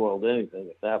you can weld anything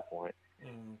at that point.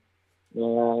 Mm.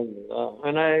 So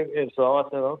I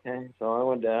said, okay. So I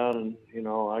went down and,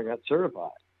 I got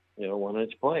certified,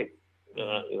 1-inch plate,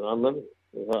 unlimited.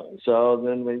 So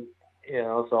then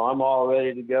so I'm all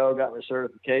ready to go, got my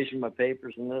certification, my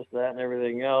papers and this, that, and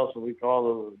everything else. And we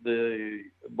call the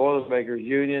Boilermakers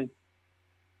Union.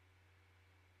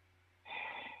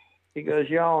 He goes,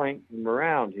 y'all ain't from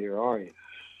around here, are you?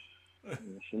 I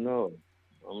said, no,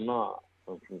 I'm not.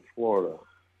 I'm from Florida.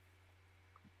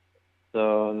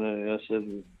 So, and then I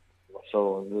said,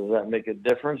 so does that make a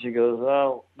difference? He goes,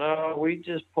 oh, no, we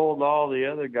just pulled all the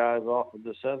other guys off of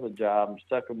this other job and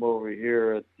stuck them over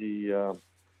here at the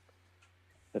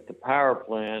power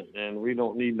plant, and we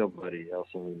don't need nobody else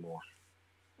anymore.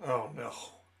 Oh, no.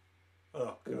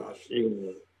 Oh, gosh.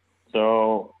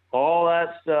 So all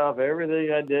that stuff,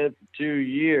 everything I did for 2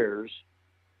 years,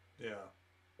 Yeah.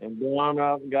 and gone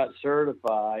up and got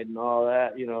certified and all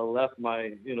that, left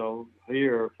my,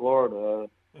 here in Florida,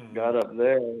 got up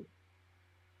there,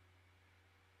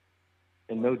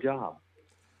 and no job.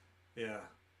 Yeah.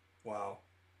 Wow.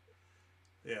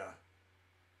 Yeah.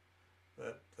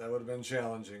 That would have been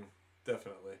challenging,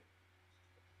 definitely.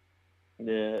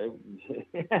 Yeah,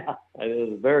 it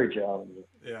was very challenging.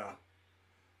 Yeah.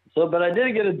 So, but I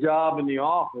did get a job in the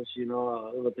office,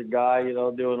 with the guy,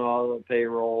 doing all the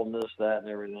payroll and this, that, and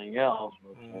everything else,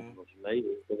 which was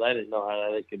amazing because I didn't know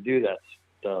how they could do that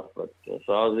stuff. But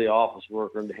so I was the office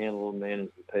worker to handle and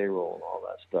manage the payroll and all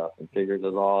that stuff, and figured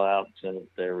it all out and sent it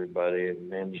to everybody and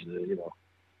managed it,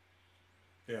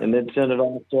 Yeah. and then send it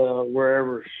off to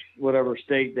whatever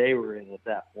state they were in at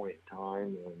that point in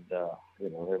time, and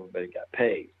everybody got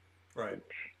paid. Right.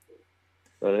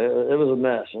 But it was a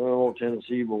mess. An old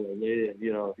Tennessee boy. They,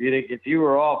 if you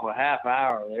were off a half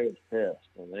hour, they was pissed,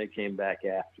 and they came back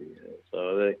after you.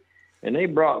 So they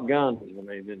brought guns when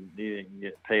they didn't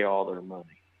pay all their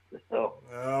money. So,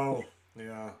 oh,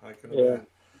 yeah, I can imagine.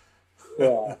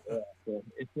 Yeah.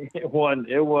 It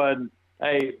wasn't.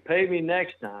 Hey, pay me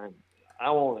next time. I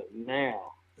want it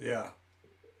now. Yeah.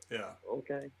 Yeah.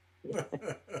 Okay.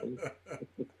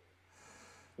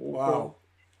 Wow.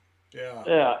 Yeah.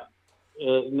 Yeah.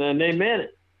 And then they meant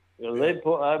it.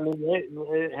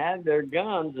 They had their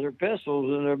guns, their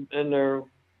pistols in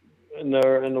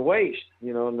the waist,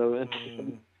 It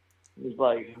was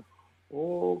like,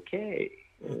 okay.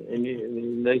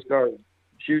 And they start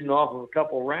shooting off a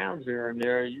couple rounds here and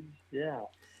there. Yeah.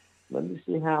 Let me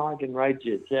see how I can write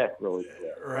you a check really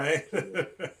quick. Right.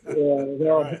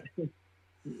 Right.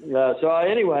 Yeah. So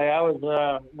anyway, I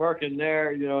was working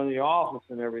there, in the office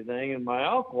and everything, and my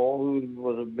uncle, who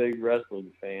was a big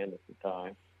wrestling fan at the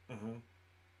time, and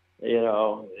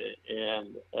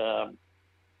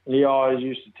he always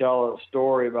used to tell a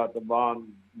story about the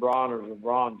Brauners or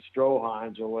Braun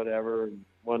Stroheims or whatever. And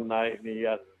one night, he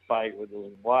got in a fight with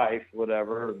his wife,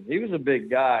 whatever. And he was a big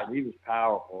guy. He was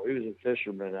powerful. He was a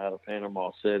fisherman out of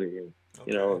Panama City, and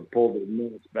and pulled his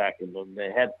nuts back in them.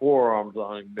 They had forearms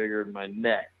on him bigger than my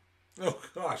neck. Oh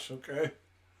gosh, okay.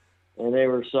 And they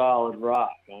were solid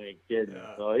rock. I ain't kidding.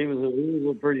 Yeah. So he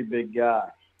was a pretty big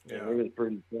guy. Yeah. He was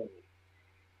pretty funny.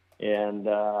 And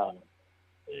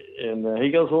he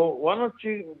goes, well, why don't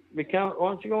you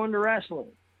go into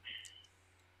wrestling?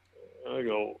 I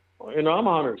go, I'm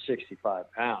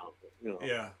 165 pounds.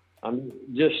 Yeah. I'm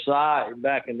just shy.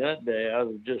 Back in that day, I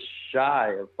was just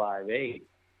shy of 5'8".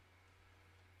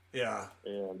 Yeah.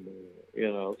 And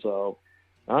so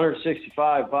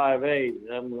 165,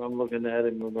 5'8". I'm looking at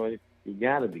him and going, you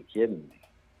got to be kidding me.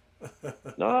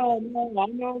 No,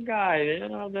 I'm no guy.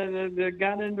 That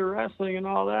got into wrestling and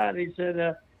all that. He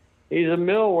said he's a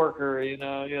mill worker,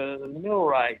 the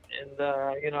millwright, and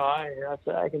I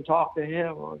said I can talk to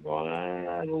him. I'm going,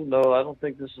 I don't know. I don't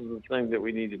think this is the thing that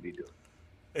we need to be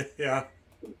doing. Yeah.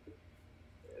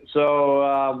 So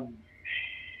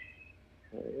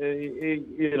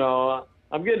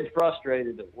I'm getting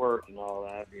frustrated at work and all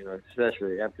that,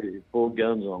 especially after you pulled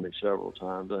guns on me several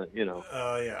times, Oh,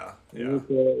 yeah. Yeah.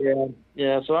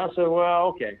 Yeah. So I said, well,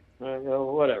 okay,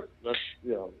 whatever. Let's,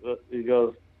 he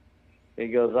goes,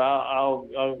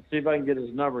 I'll see if I can get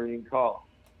his number and you can call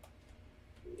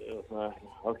him.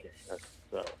 Okay.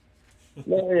 So,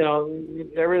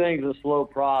 everything's a slow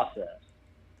process.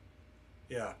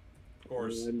 Yeah. Of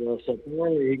course. And so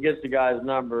finally he gets the guy's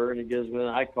number and he gives me,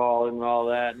 I call him and all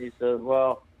that, and he says,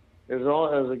 well, there's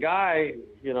a guy,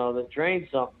 that trains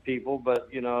some people, but,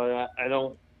 I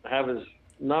don't have his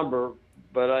number,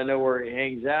 but I know where he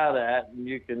hangs out at, and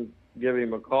you can give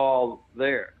him a call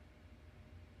there.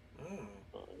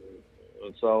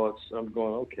 So I'm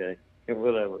going, okay,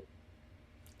 whatever.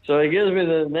 So he gives me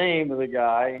the name of the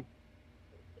guy,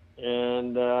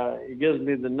 and he gives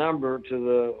me the number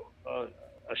to a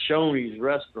Shoney's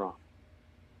restaurant.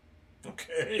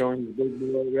 Okay. Shoney's Big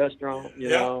Boy restaurant,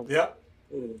 Yeah.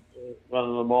 One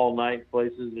of them all night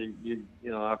places. You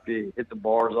after you hit the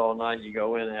bars all night, you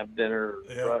go in and have dinner,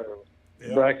 or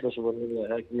breakfast, or whatever the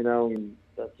heck, and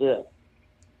that's it.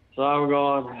 So I'm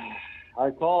going. I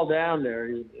call down there.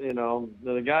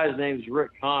 The guy's name's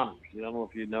Rick Connors. I don't know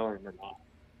if you know him or not.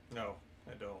 No,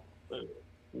 I don't.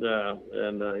 Yeah,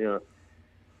 and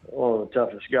one of the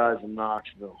toughest guys in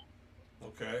Knoxville.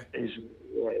 Okay. He's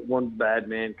one bad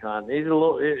man con. He's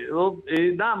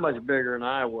he's not much bigger than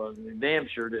I was, and he damn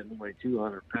sure didn't weigh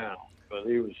 200 pounds. But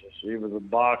he was a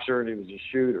boxer and he was a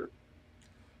shooter,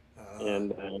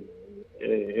 and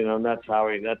and that's how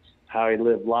he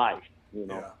lived life.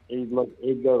 He'd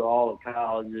go to all the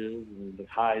colleges and the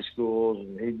high schools,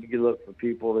 and he'd look for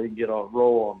people that he'd get a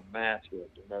roll on the mats with,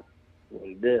 and that's what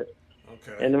he did.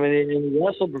 Okay. And I mean, he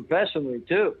wrestled professionally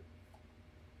too.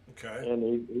 Okay.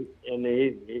 And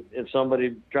he if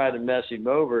somebody tried to mess him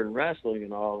over in wrestling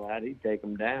and all that, he'd take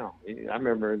them down. I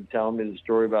remember him telling me the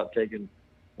story about taking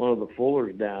one of the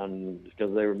Fullers down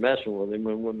because they were messing with him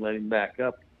and wouldn't let him back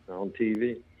up on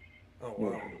TV. Oh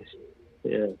wow.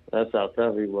 Yeah, that's how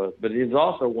tough he was. But he's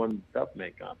also won tough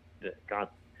man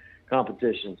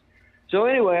competitions. So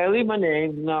anyway, I leave my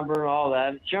name, number, and all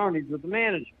that. Shoney's with the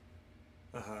manager.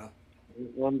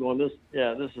 I'm going, this is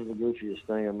the goofiest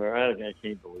thing I've ever had. I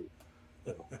can't believe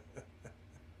it.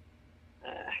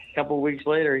 A couple of weeks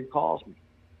later, he calls me.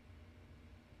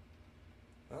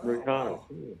 Rick Connor. Wow.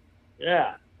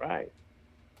 Yeah, right.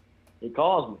 He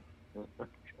calls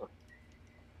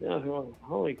me.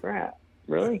 Holy crap.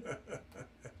 Really?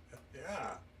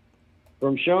 Yeah.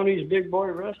 From Shoney's Big Boy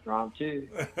Restaurant, too.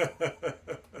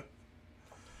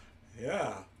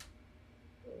 Yeah.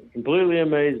 Completely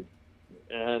amazing.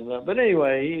 And but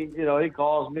anyway, he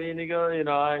calls me and he goes, he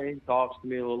talks to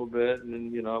me a little bit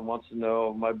and wants to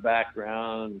know my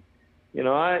background. And,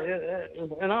 I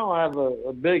don't have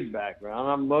a big background.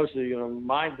 I'm mostly,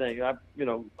 my thing. I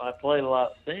played a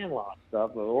lot of sandlot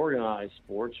stuff, but organized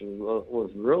sports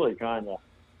was really kind of.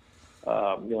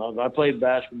 I played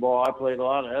basketball. I played a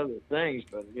lot of other things,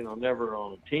 but never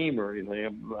on a team or anything.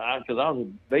 Because I was a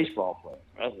baseball player.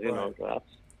 That's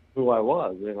who I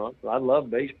was. I love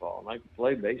baseball and I could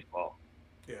play baseball.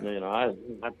 Yeah.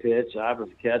 I pitched. I was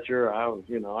a catcher. I was,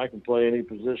 I can play any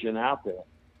position out there,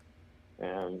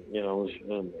 and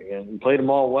and played them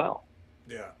all well.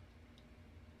 Yeah.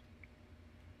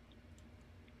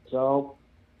 So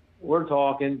we're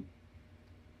talking.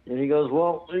 And he goes,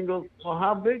 well,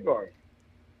 how big are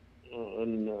you?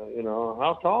 And,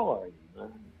 how tall are you?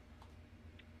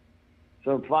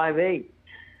 So 5'8".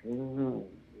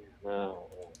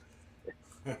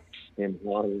 Him a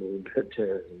little bit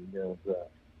there. He goes,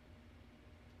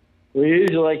 we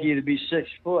usually like you to be 6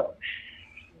 foot.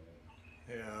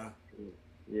 Yeah.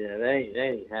 Yeah, that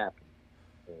ain't happening.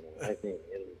 I think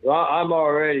I'm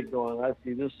already going, I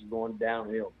see this is going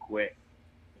downhill quick.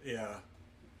 Yeah.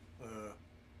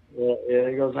 Yeah,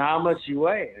 he goes, how much you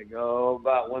weigh? I go,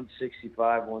 about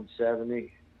 165,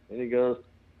 170. And he goes,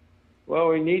 well,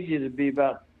 we need you to be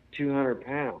about 200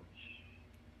 pounds.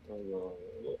 I go,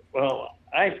 well,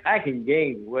 I can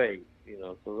gain weight,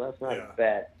 so that's not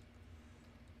bad.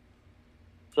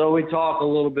 So we talk a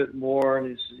little bit more,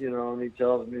 and and he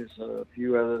tells me a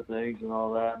few other things and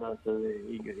all that. And I said,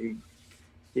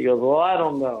 he goes, well, I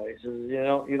don't know. He says,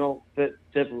 you don't fit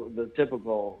the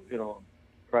typical,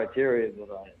 criteria that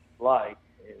I like.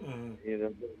 And,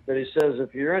 but he says,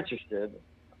 if you're interested,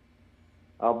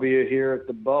 I'll be here at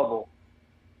the Bubble,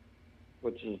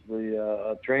 which is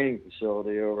the training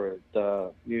facility over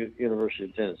at University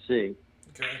of Tennessee,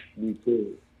 UT,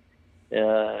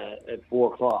 at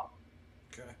 4 o'clock.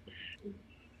 Okay.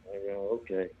 I go,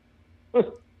 okay. I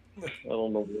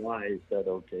don't know why he said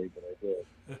okay, but I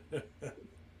did.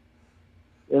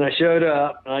 And I showed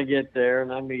up, and I get there,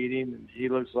 and I meet him, and he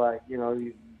looks like,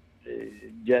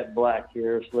 jet black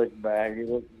hair, slick back. He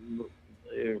looks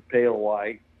pale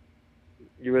white.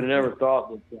 You would have never thought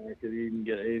this guy could even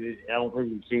I don't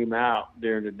think he came out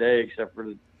during the day except for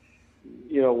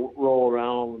roll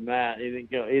around on the mat. He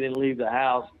didn't leave the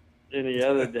house any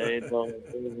other day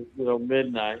until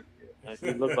midnight.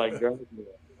 He looked like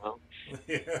Dracula,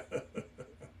 Yeah.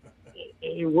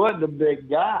 He wasn't a big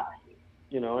guy.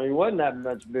 He wasn't that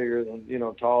much bigger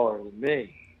than, taller than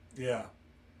me. Yeah.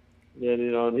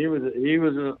 And, he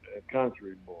was a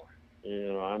country boy.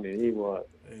 He was.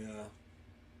 Yeah.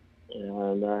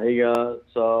 And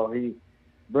he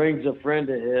brings a friend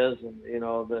of his, and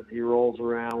that he rolls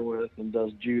around with and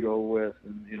does judo with,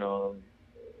 and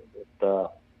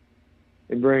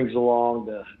he brings along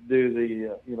to do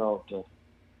the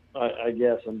I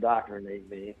guess indoctrinate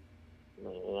me. I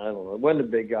don't know. It wasn't a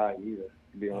big guy either,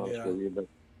 to be honest with you, but.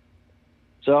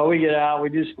 So we get out, we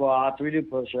do squats, we do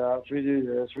push-ups, we do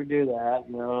this, we do that,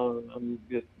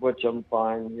 which I'm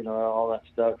fine, all that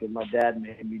stuff. Because my dad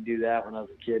made me do that when I was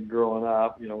a kid growing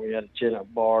up. We had a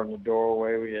chin-up bar in the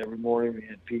doorway. Every morning we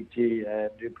had PT. I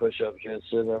had to do push-ups, I had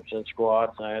sit-ups, and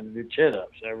squats. I had to do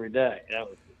chin-ups every day. That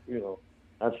was,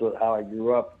 that's how I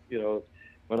grew up.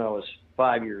 When I was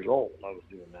 5 years old, I was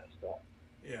doing that stuff.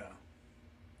 Yeah.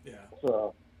 Yeah.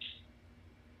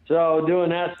 So doing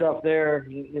that stuff there,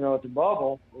 at the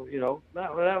bubble,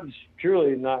 that was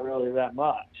truly not really that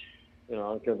much,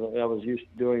 because I was used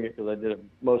to doing it because I did it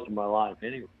most of my life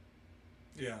anyway.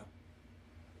 Yeah.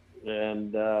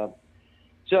 And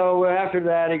so after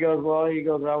that, he goes,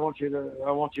 I want you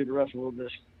to wrestle with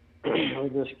this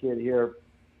with this kid here.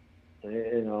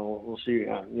 We'll see,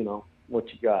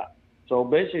 what you got. So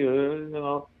basically,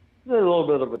 did a little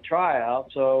bit of a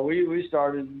tryout. So we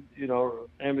started,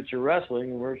 amateur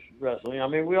wrestling, and we're wrestling. I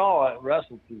mean, we all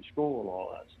wrestled through school and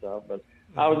all that stuff, but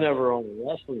I was never on a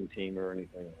wrestling team or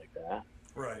anything like that.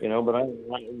 Right.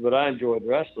 But I enjoyed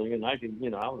wrestling, and I could,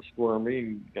 I was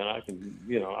squirmy, and I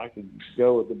could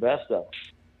go with the best of them.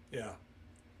 Yeah.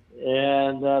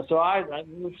 And so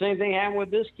the same thing happened with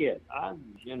this kid. I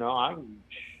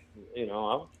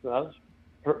was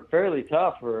fairly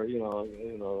tough for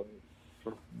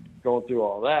for going through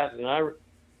all that, and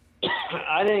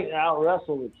I didn't out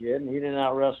wrestle the kid, and he didn't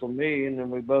out wrestle me, and then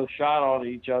we both shot on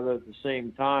each other at the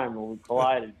same time, and we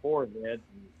collided forehead.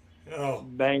 Oh.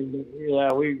 Banged.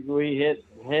 Yeah, we hit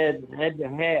head to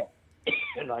head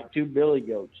like two billy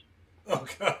goats. Oh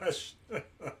gosh.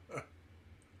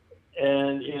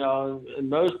 And and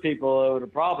most people would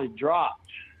have probably dropped.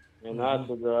 And I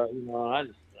said,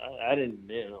 I didn't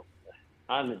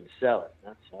sell it.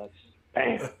 That's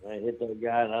bam. I hit that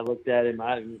guy, and I looked at him.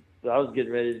 I was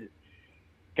getting ready to.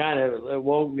 Kind of it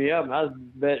woke me up. And I was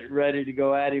ready to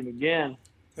go at him again,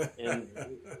 and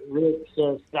Rick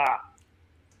said, "Stop."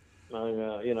 I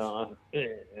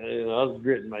was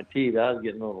gritting my teeth. I was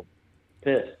getting a little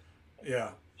pissed.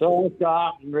 Yeah. So I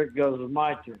stopped, and Rick goes, "It's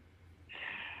my turn."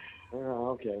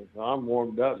 Okay, so I'm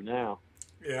warmed up now.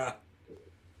 Yeah.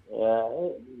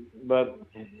 But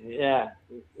yeah,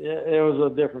 it was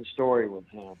a different story with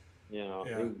him. Yeah.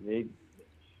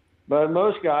 But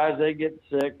most guys, they get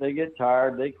sick, they get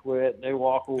tired, they quit, they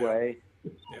walk away.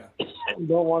 Yeah. And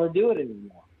don't want to do it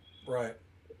anymore. Right.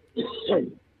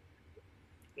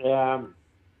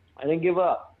 I didn't give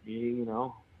up. He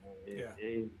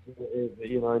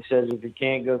says if you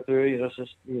can't go through, it's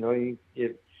just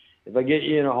if I get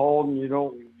you in a hold and you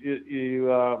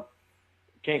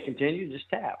can't continue, just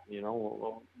tap.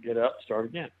 We'll get up, start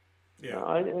again. Yeah.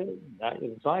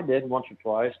 So I did once or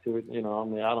twice to it. I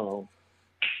don't know.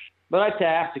 But I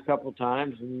tapped a couple of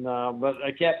times, and but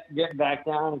I kept getting back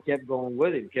down and kept going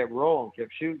with him, kept rolling,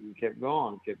 kept shooting, kept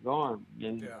going,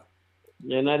 and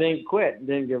I didn't quit,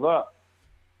 didn't give up.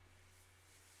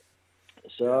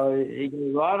 So he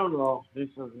goes, "Well, I don't know."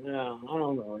 He says, "Yeah, I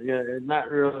don't know. Yeah, it's not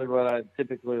really what I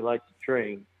typically like to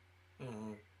train."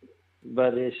 Mm-hmm.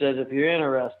 But he says, "If you're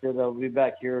interested, I'll be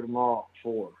back here tomorrow at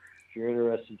 4. If you're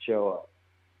interested, show up."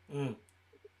 Mm.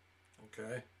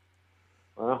 Okay.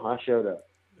 Well, I showed up.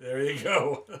 There you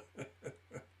go.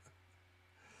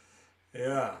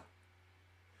 Yeah.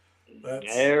 That's...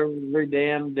 Every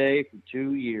damn day for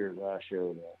 2 years I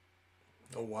showed up.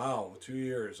 Oh, wow. 2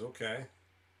 years. Okay.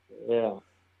 Yeah.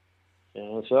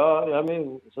 And so, I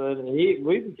mean,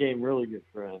 we became really good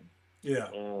friends. Yeah.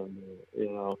 And,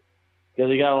 because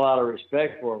he got a lot of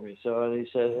respect for me. So, and he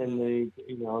said, and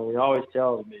he always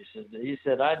tells me, he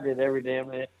said, I did every damn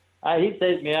day. He'd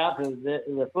take me out to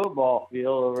the football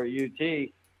field over at UT,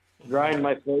 grind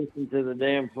my face into the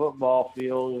damn football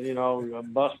field,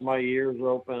 bust my ears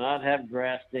open. I'd have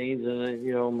grass stains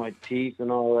in my teeth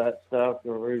and all that stuff,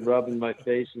 or rubbing my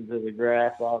face into the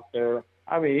grass out there.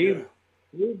 I mean,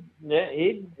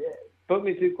 he put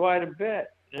me through quite a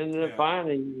bit. And then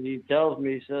finally he tells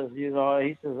me, he says,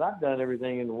 I've done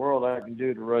everything in the world I can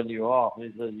do to run you off. And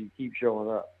he says, you keep showing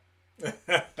up.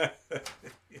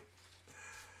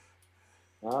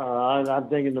 I'm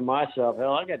thinking to myself,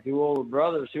 hell, I got 2 older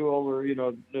brothers, 2 older,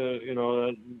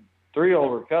 3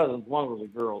 older cousins. One was a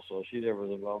girl, so she never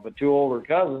was involved, but 2 older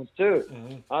cousins too.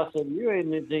 Mm-hmm. I said, you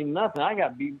ain't seen nothing. I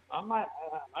got beat.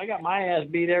 I got my ass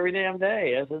beat every damn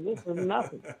day. I said, this is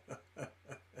nothing.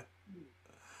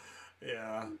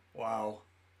 Yeah. Wow.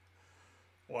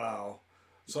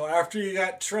 So after you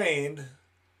got trained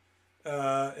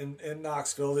in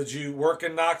Knoxville, did you work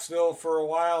in Knoxville for a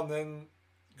while and then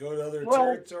go to other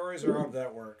territories, or how did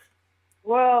that work?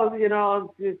 Well,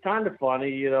 it's kind of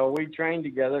funny. We trained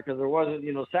together because there wasn't,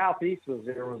 Southeast was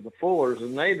there was the Fullers,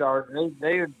 and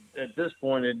they at this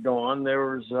point had gone. There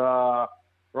was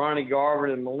Ronnie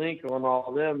Garvin and Malenko and all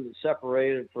of them that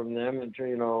separated from them, and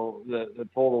that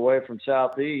pulled away from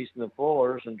Southeast and the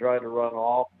Fullers and tried to run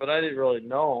off. But I didn't really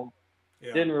know them.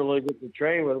 Yeah. Didn't really get to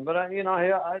train with them. But it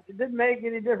didn't make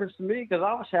any difference to me because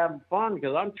I was having fun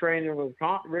because I'm training with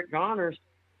Rick Connors.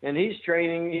 And he's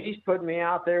training. He's putting me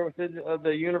out there with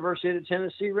the University of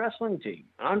Tennessee wrestling team.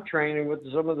 I'm training with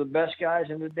some of the best guys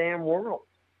in the damn world.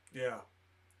 Yeah.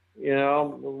 You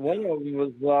know, one of them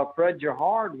was Fred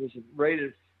Gerhard, was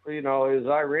rated. You know, his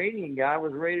Iranian guy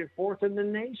was rated 4th in the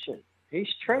nation.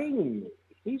 He's training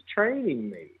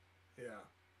me. Yeah.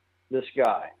 This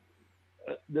guy,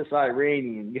 this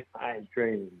Iranian guy is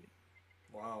training me.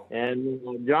 Wow.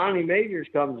 And Johnny Majors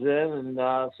comes in and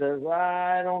says,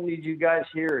 "I don't need you guys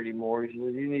here anymore." He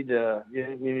says, "You need to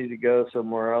go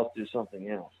somewhere else, do something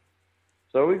else."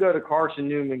 So we go to Carson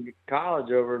Newman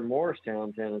College over in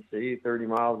Morristown, Tennessee, 30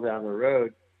 miles down the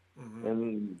road. Mm-hmm.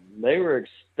 And they were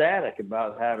ecstatic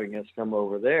about having us come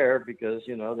over there because,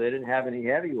 you know, they didn't have any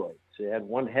heavyweights. They had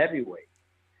one heavyweight.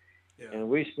 Yeah. And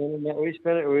we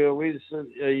spent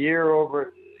a year over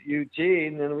at UT,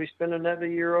 and then we spent another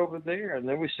year over there. And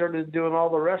then we started doing all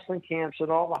the wrestling camps at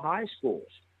all the high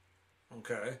schools.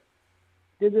 Okay.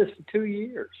 Did this for 2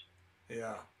 years.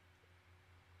 Yeah.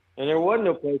 And there wasn't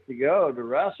no place to go to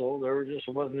wrestle. There just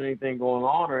wasn't anything going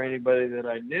on or anybody that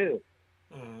I knew.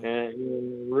 Mm-hmm.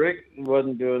 And Rick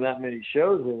wasn't doing that many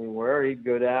shows anywhere. He'd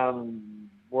go down and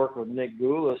work with Nick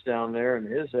Goulas down there in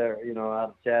his area, you know, out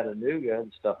of Chattanooga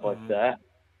and stuff like that.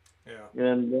 Yeah.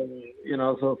 And, you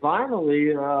know, so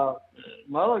finally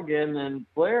Mulligan and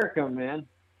Flair come in,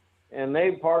 and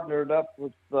they partnered up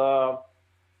with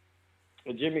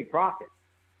Jimmy Crockett.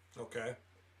 Okay.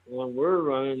 And we're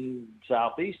running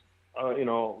Southeast, you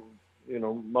know,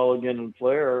 Mulligan and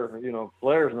Flair, you know,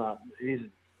 Flair's not, he's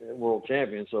a world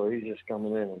champion, so he's just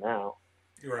coming in and out.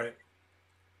 You're right.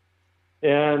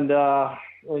 And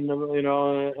you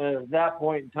know, at that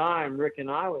point in time, Rick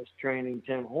and I was training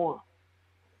Tim Horn.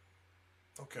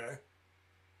 Okay.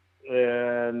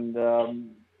 And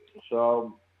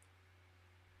so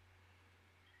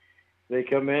they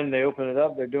come in, they open it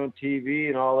up, they're doing TV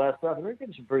and all that stuff, and they're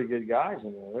getting some pretty good guys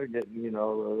in there. They're getting, you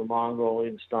know, the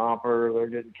Mongolian Stomper, they're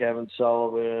getting Kevin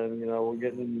Sullivan, you know, we're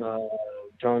getting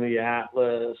Tony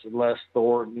Atlas, Les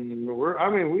Thornton.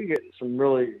 We get some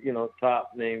really, you know,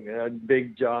 top name,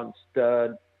 Big John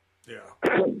Studd. Yeah.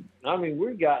 I mean,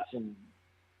 we got some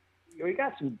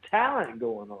talent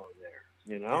going on there,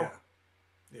 you know.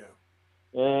 Yeah.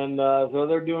 And so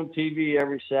they're doing TV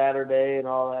every Saturday and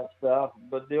all that stuff.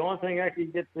 But the only thing I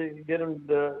could get them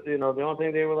to, you know, the only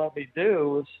thing they would let me do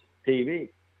was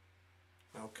TV.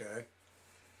 Okay.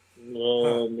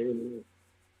 And,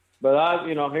 but I,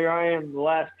 you know, here I am the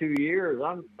last 2 years.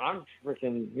 I'm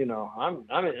freaking, you know, I'm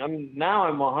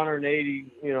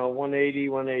 180, you know, 180,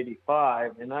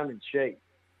 185, and I'm in shape.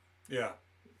 Yeah.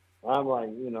 I'm like,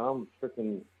 you know, I'm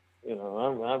freaking, you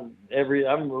know,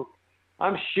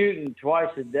 I'm shooting twice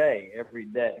a day, every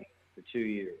day for 2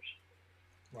 years.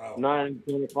 Wow. 9,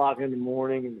 10 o'clock in the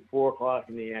morning and 4 o'clock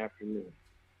in the afternoon.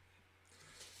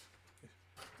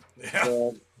 Yeah.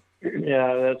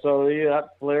 Yeah, so you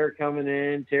got Flair coming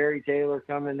in, Terry Taylor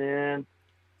coming in.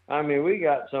 I mean, we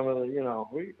got some of the, you know,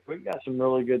 we got some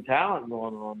really good talent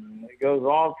going on. And it goes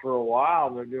on for a while.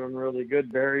 They're doing really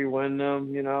good. Barry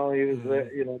Windham, you know, he was,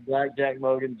 you know, Jack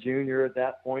Logan Jr. at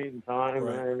that point in time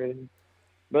and everything.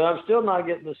 But I'm still not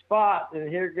getting the spot. And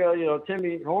here goes, you know,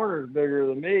 Timmy Horner's bigger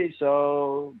than me,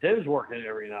 so Tim's working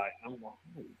every night. I'm going,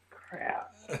 holy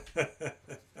crap. I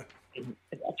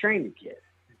trained the kid.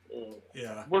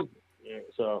 Yeah.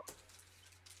 So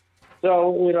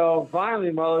you know, finally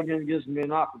Mulligan gives me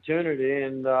an opportunity,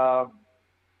 and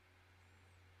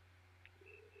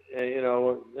you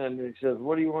know, and he says,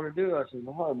 "What do you want to do?" I said,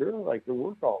 "Well, I really like to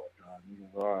work all the time." He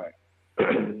goes, "All right."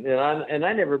 and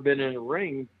I never been in a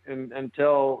ring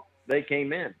until they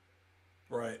came in.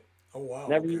 Right. Oh wow.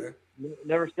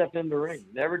 Never stepped in the ring.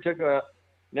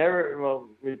 Well,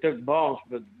 we took bumps,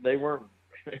 but they weren't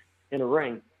in a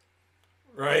ring.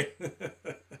 Right.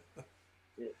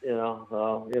 You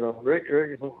know, Rick,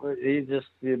 he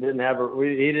didn't have a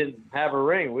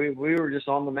ring. We were just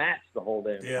on the mats the whole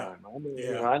damn time.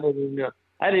 You know, I didn't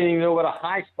even know what a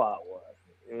high spot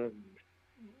was.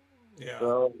 Yeah.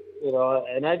 So, you know,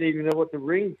 and I didn't even know what the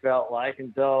ring felt like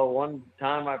until one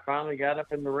time I finally got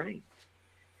up in the ring,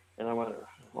 and I went,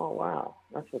 "Oh wow,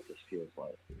 that's what this feels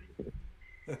like."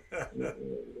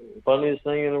 Funniest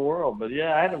thing in the world. But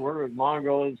yeah, I had to work with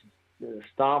Mongolians.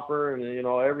 Stomper, and you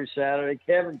know, every Saturday,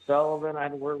 Kevin Sullivan, I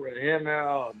had to work with him.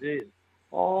 Oh, geez,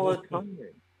 all the time.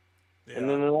 Yeah. And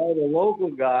then all the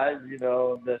local guys, you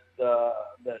know, that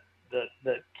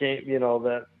came, you know,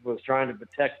 that was trying to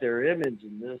protect their image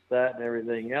and this, that, and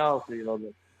everything else. You know,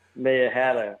 that may have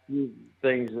had a few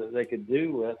things that they could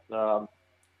do with.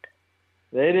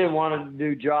 They didn't want to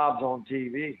do jobs on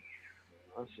TV.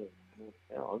 I said,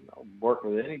 I'll work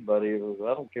with anybody. I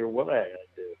don't care what I got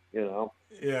to do, you know.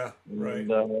 Yeah, right.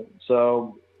 And,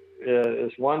 so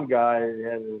this one guy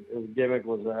had his gimmick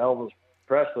was an Elvis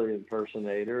Presley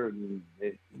impersonator, and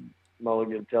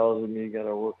Mulligan tells him you got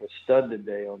to work a stud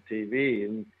today on TV,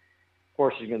 and of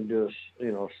course he's going to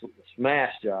do a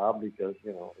smash job because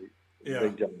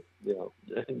big John,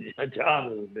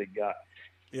 John is a big guy.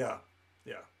 Yeah.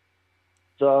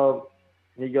 So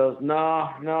he goes, no,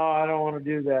 I don't want to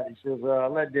do that. He says,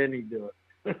 let Denny do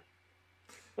it.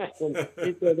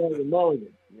 He said that was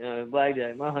Mulligan, black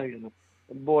guy Mulligan.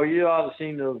 Boy, you ought to have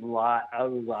seen those eyes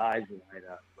light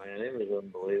up, man. It was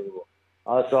unbelievable.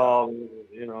 I saw,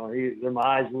 them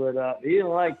eyes lit up. He didn't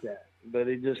like that, but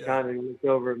he just kind of looked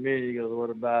over at me and he goes, what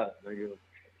about it? And I go,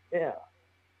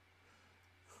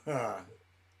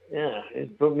 yeah,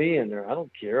 it put me in there. I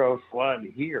don't care. I was flying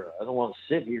to here. I don't want to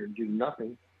sit here and do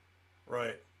nothing.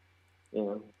 Right.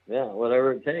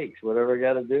 Whatever it takes, whatever I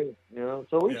got to do,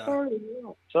 So we started,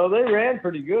 So they ran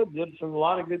pretty good, did a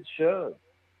lot of good shows.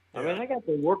 I mean, I got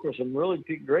to work with some really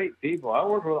great people. I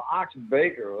worked with Ox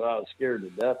Baker, who I was scared to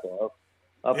death of,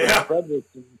 up in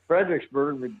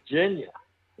Fredericksburg, Virginia.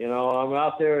 I'm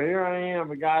out there. Here I am,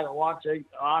 a guy that watches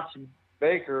Ox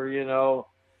Baker,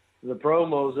 the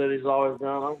promos that he's always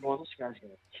done. I'm going, this guy's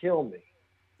going to kill me.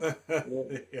 And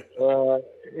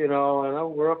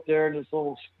we're up there in this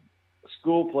little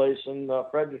school place in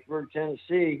Fredericksburg,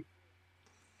 Tennessee.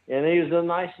 And he was the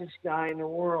nicest guy in the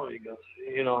world. He goes,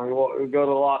 we go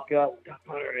to lock up,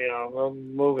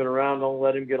 I'm moving around, don't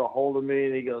let him get a hold of me.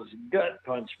 And he goes, gut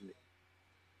punch me.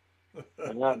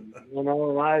 And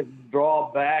I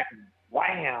draw back and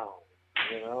wham,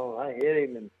 I hit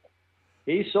him. And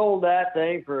he sold that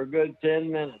thing for a good 10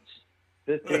 minutes,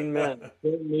 15 minutes,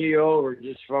 put me over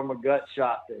just from a gut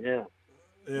shot to him.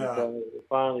 Yeah. So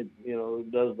finally,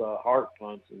 does the heart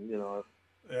punch and,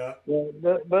 Yeah.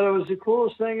 But it was the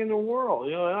coolest thing in the world.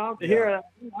 Here,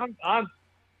 I'm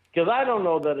because I don't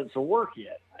know that it's a work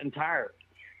yet entirely.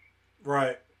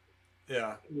 Right.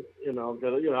 Yeah.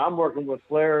 I'm working with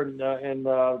Flair and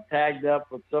tagged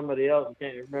up with somebody else. I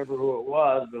can't remember who it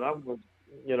was, but I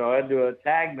do a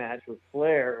tag match with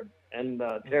Flair and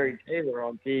Terry Taylor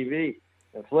on TV.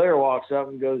 And Flair walks up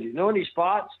and goes, "You know any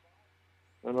spots?"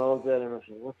 And I looked at him and I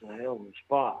said, "What the hell is a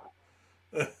spot?"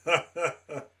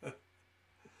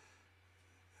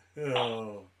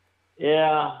 Oh.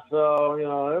 Yeah, so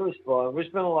it was fun. We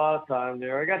spent a lot of time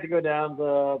there. I got to go down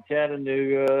to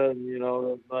Chattanooga, and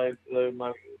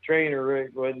my trainer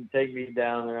Rick wouldn't take me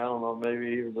down there. I don't know,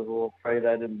 maybe he was a little afraid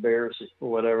I'd embarrass him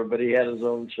or whatever. But he had his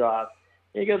own shot.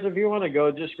 He goes, "If you want to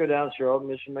go, just go down, show up,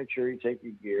 mission, make sure you take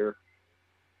your gear."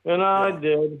 And I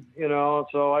did,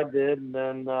 so I did, and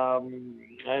then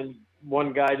and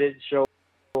one guy didn't show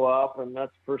up, and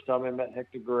that's the first time I met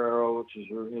Hector Guerrero, which is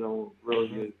really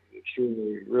good,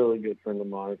 extremely really good friend of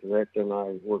mine, because Hector and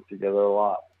I worked together a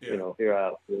lot, here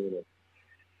out of Florida.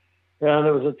 And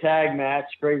it was a tag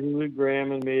match, Crazy Luke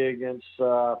Graham and me against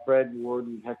Fred Ward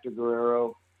and Hector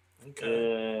Guerrero.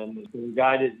 Okay. And the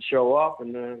guy didn't show up,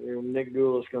 and then Nick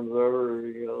Goulas comes over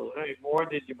and he goes, "Hey, boy,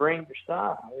 did you bring your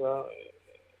stuff?" I go,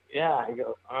 "Yeah." He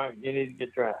goes, "All right, you need to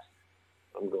get dressed."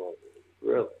 I'm going,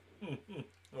 "Really?"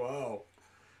 Wow.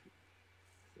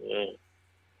 Yeah.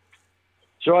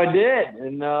 So I did,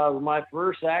 and my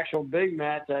first actual big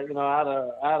match, I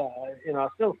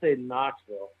still stayed in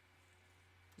Knoxville.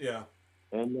 Yeah.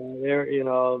 And there,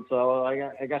 so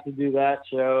I got to do that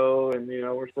show, and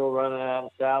we're still running out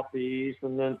of Southeast,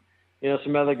 and then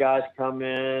some other guys come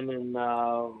in, and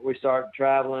we start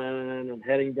traveling and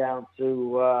heading down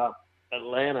to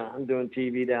Atlanta. I'm doing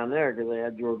TV down there because they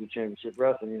had Georgia Championship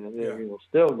Wrestling.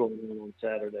 Still going on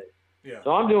Saturday. Yeah.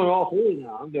 So I'm doing all three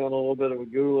now. I'm doing a little bit of a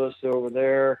Goulas over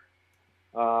there.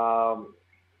 A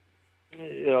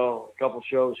couple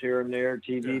shows here and there,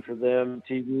 TV for them,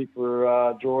 TV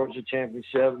for Georgia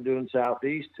Championship, and doing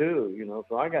Southeast too.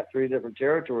 So I got 3 different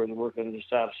territories working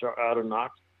just out of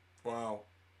Knoxville.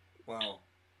 Wow.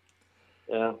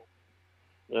 Yeah.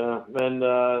 And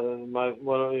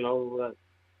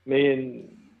me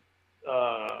and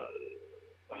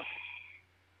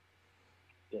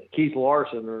Keith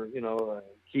Larson, or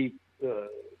Keith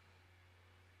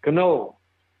Cano.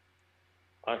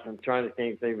 I'm trying to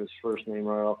think of his first name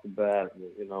right off the bat.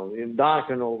 Don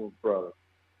Canova's brother.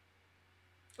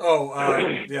 Oh,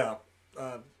 yeah.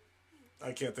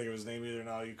 I can't think of his name either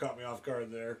now. You caught me off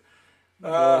guard there.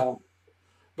 But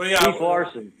yeah. Keith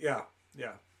Larson. Yeah.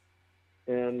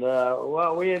 And,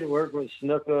 we had to work with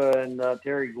Snuka and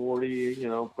Terry Gordy,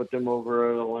 put them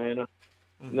over at Atlanta.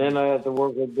 Mm-hmm. And then I had to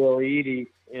work with Bill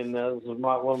Eadie, and this was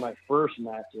one of my first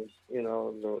matches,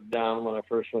 down when I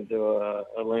first went to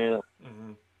Atlanta.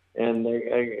 Mm-hmm. And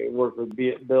I worked with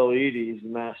Bill Eady. He's a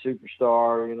mass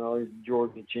superstar. You know, he's a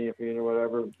Georgia champion or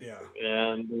whatever. Yeah.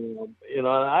 And you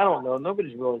know, I don't know.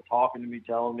 Nobody's really talking to me,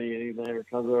 telling me anything, or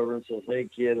comes over and says, "Hey,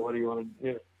 kid, what do you want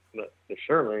to do?" But they're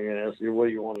certainly going to ask you, "What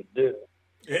do you want to do?"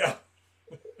 Yeah.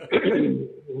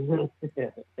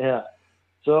 Yeah.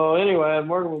 So anyway, I'm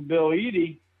working with Bill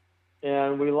Eady,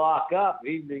 and we lock up.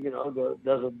 He,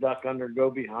 does a duck under,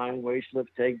 go behind, waist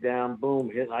lift, takedown,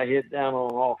 boom, hit. I hit down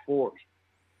on all fours.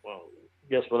 Well,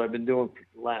 guess what I've been doing for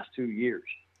the last 2 years?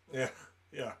 Yeah.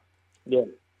 Yeah. Yeah.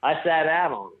 I sat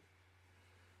out on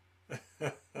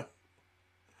him.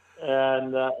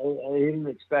 And he didn't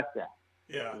expect that.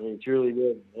 Yeah. He truly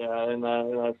did. Yeah, and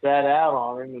I sat out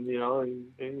on him, and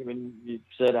when you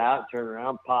sit out, turn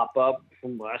around, pop up,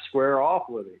 and I square off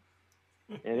with him.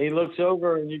 And he looks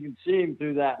over, and you can see him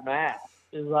through that mask.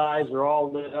 His eyes are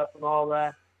all lit up and all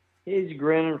that. He's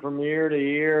grinning from ear to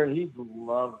ear, and he's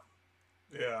loving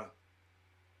it. Yeah.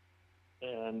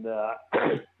 And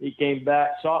he came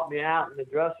back, sought me out in the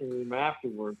dressing room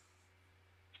afterward,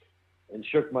 and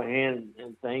shook my hand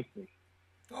and thanked me.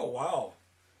 Oh, wow.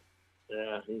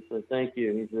 Yeah, he said, "Thank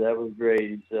you." He said, "That was great."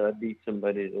 He said, "I beat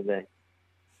somebody today."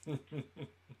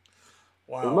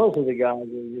 Wow. And most of the guys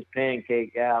are just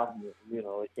pancake out, and, they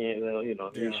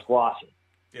can't, you squash them.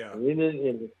 Yeah. And he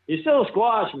didn't, you still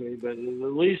squash me, but at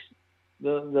least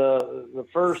the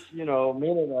first,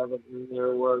 minute of it,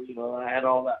 there were, I had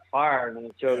all that fire, and I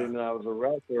showed him that I was a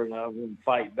wrestler and I was going to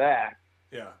fight back.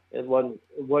 Yeah. It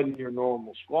wasn't your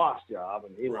normal squash job,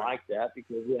 and he liked that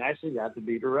because he actually got to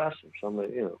beat a wrestler.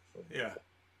 Somebody, Yeah.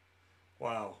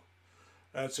 Wow.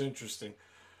 That's interesting.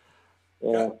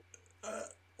 Yeah.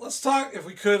 Let's talk, if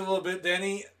we could, a little bit,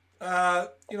 Denny.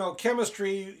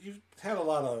 Chemistry, you've had a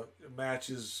lot of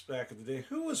matches back in the day.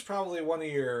 Who was probably one of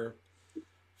your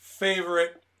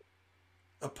favorite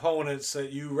opponents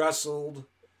that you wrestled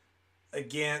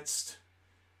against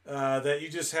that you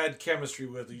just had chemistry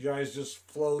with? You guys just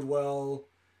flowed well,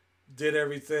 did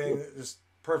everything, just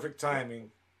perfect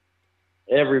timing.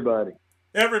 Everybody.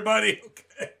 Okay.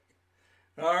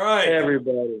 All right.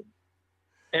 Everybody.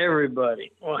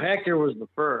 Well, Hector was the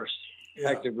first. Yeah.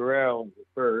 Hector Guerrero was the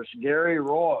first. Gary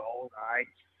Royal, right?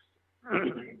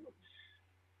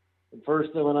 The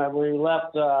first thing when we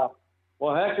left,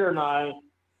 Hector and I,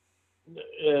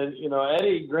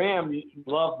 Eddie Graham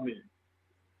loved me.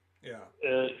 Yeah.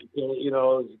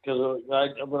 Because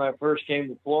when I first came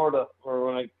to Florida,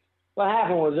 what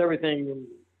happened was everything in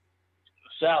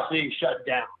the Southeast shut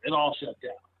down. It all shut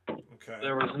down. Okay.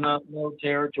 There was no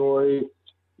territory.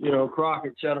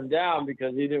 Crockett shut him down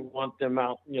because he didn't want them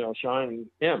out, shining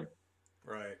him.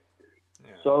 Right.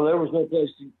 Yeah. So there was no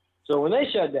place to. So when they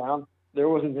shut down, there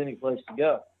wasn't any place to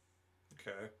go.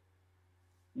 Okay.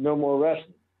 No more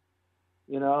wrestling.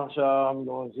 So I'm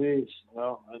going, geez,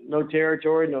 no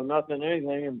territory, no nothing,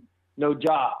 anything, and no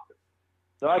job.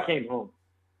 So I came home.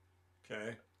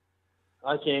 Okay.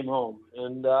 I came home,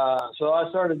 and so I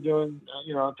started doing.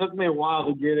 It took me a while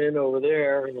to get in over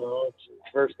there. The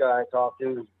first guy I talked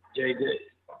to was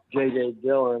J.J.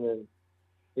 Dillon, and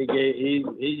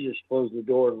he just closed the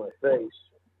door in my face.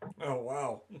 Oh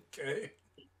wow. Okay.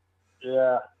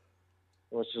 Yeah,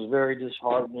 which was very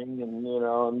disheartening, and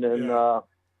then.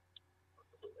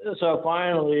 So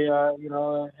finally,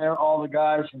 all the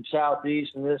guys from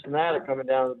Southeast and this and that are coming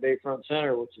down to the Bayfront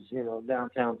Center, which is,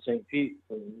 downtown St. Pete,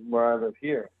 where I live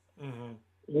here. Mm-hmm.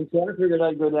 And so I figured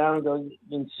I'd go down and go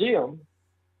and see them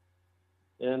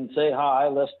and say hi.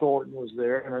 Les Thornton was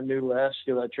there, and I knew Les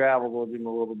because I traveled with him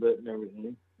a little bit and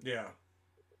everything. Yeah.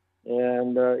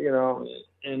 And,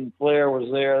 and Flair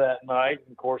was there that night.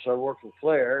 And of course, I worked with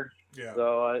Flair. Yeah.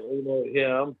 So I know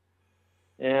him.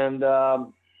 And,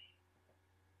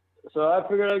 so I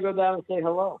figured I'd go down and say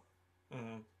hello.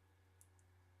 Mm-hmm.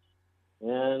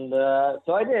 And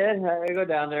so I did. I go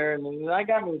down there, and I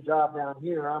got me a job down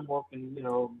here. I'm working,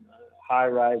 high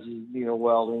rises,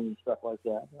 welding and stuff like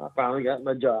that. I finally got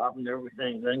my job and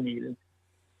everything I needed.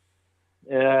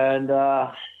 And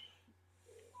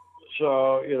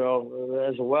so,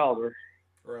 as a welder.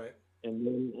 Right.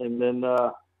 And then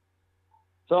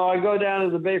so I go down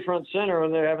to the Bayfront Center,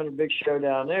 and they're having a big show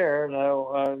down there.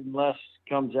 And Les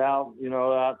comes out,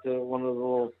 out to one of the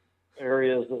little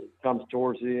areas that comes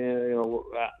towards the,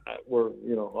 where,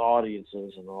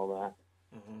 audiences and all that.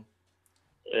 Mm-hmm.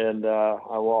 And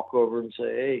I walk over and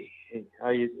say, hey, how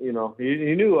you,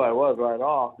 he knew who I was right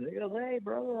off. And he goes, hey,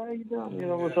 brother, how you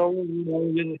doing? What's over?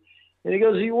 And he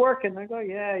goes, are you working? I go,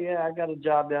 yeah, I got a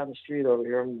job down the street over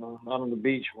here. I'm out on the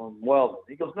beach where I'm welding.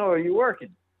 He goes, no, are you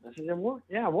working? I said, I'm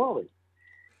welding.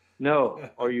 No,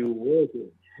 are you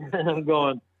working? I'm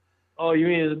going, oh, you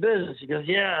mean in the business? He goes,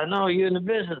 yeah, no, you in the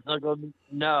business. I go,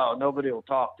 no, nobody will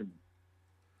talk to me.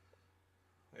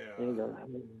 Yeah.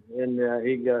 And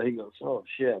he goes, oh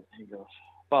shit. He goes,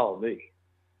 follow me.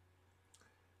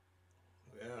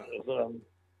 Yeah. So,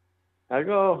 I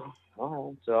go,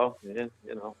 oh, so yeah,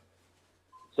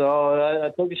 So I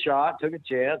took a shot, took a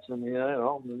chance, and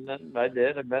and then I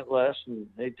did. I met Les, and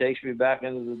he takes me back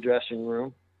into the dressing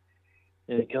room,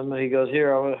 and he goes,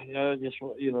 here,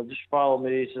 just follow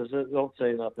me. He says, don't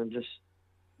say nothing, just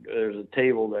there's a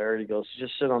table there. He goes,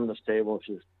 just sit on this table,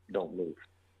 and just don't move.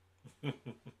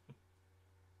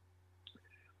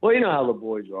 Well, you know how the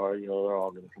boys are. They're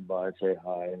all going to come by and say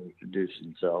hi and introduce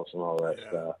themselves and all that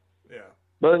stuff. Yeah.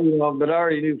 But but I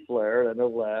already knew Flair. I know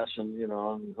Les, and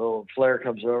and Flair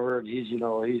comes over, and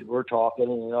we're talking,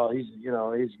 and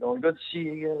he's going, good to see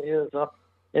you again.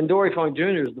 And Dory Funk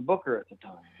Jr. is the booker at the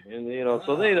time, and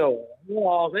so they know,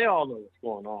 they all know what's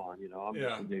going on. I'm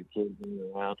just a new kid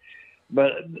running around,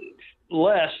 but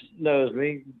Les knows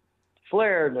me.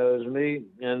 Flair knows me,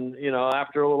 and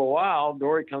after a little while,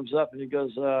 Dory comes up and he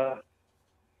goes,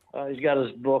 he's got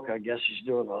his book. I guess he's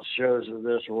doing those shows or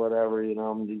this or whatever,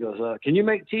 And he goes, can you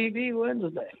make TV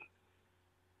Wednesday?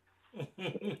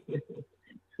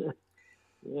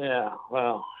 Yeah.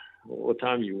 Well, what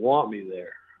time do you want me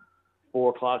there?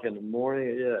 4:00 in the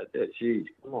morning? Yeah. Geez,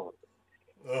 come on.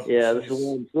 Oh, yeah, this is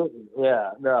one sitting.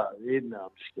 Yeah. No,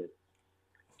 I'm just kidding.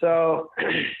 So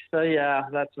yeah,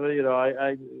 that's what I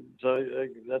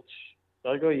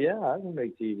go, yeah, I can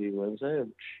make TV Wednesday.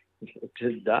 I'm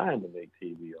just dying to make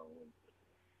TV on Wednesday.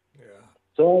 Yeah.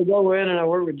 So I go in and I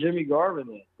work with Jimmy Garvin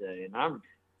that day, and I'm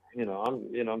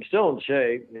still in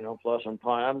shape. Plus I'm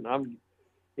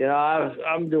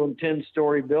doing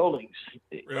 10-story buildings.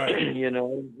 Right.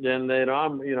 And then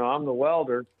I'm the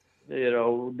welder.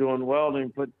 Doing welding,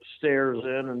 put stairs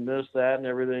in and this, that, and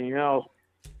everything else.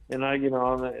 And and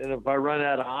if I run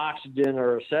out of oxygen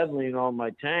or acetylene on my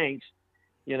tanks,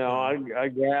 I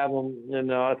grab them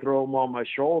and I throw them on my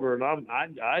shoulder, and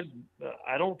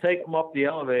I don't take them up the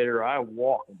elevator. I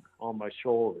walk them on my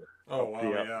shoulder. Oh wow,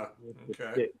 yeah,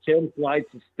 okay. 10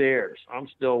 flights of stairs. I'm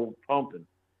still pumping.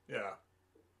 Yeah.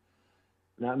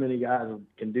 Not many guys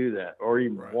can do that or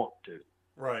even want to.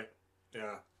 Right.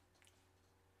 Yeah.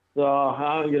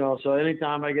 So, so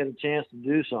anytime I get a chance to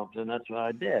do something, that's what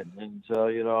I did. And so,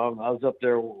 I was up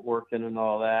there working and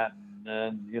all that,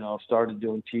 and started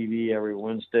doing TV every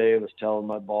Wednesday. I was telling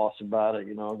my boss about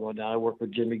it, going down. I worked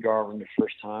with Jimmy Garvin the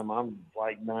first time. I'm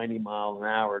like 90 miles an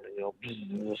hour,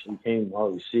 he came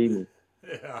always see me.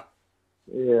 Yeah.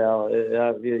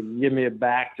 You give me a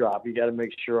backdrop. You got to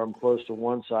make sure I'm close to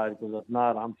one side, because if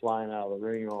not, I'm flying out of the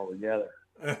ring altogether.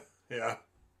 Yeah.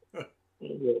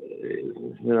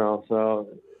 So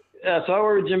I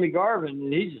work with Jimmy Garvin,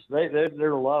 and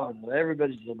they're loving it.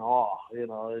 Everybody's in awe.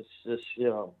 It's just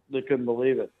they couldn't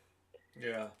believe it.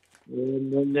 Yeah.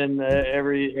 And then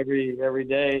every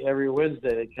day, every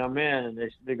Wednesday, they come in and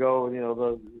they go.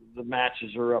 The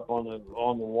matches are up on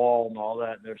the wall and all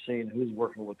that, and they're seeing who's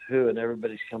working with who, and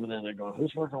everybody's coming in. They're going,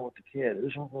 who's working with the kid?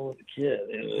 Who's working with the kid?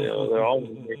 And, they're all.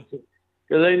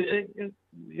 Because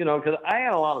I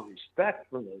had a lot of respect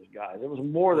for those guys. It was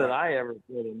more than I ever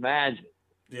could imagine.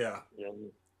 Yeah.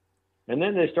 And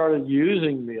then they started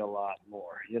using me a lot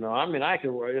more. I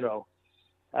could,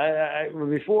 I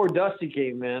before Dusty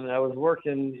came in, I was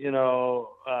working,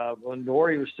 when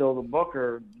Dory was still the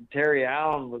booker. Terry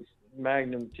Allen was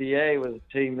Magnum TA, was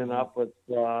teaming up with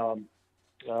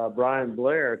Brian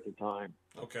Blair at the time.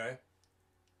 Okay.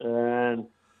 And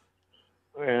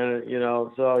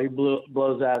so he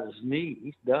blows out his knee.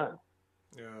 He's done.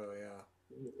 Oh yeah.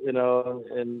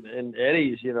 And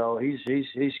Eddie's,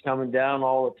 he's coming down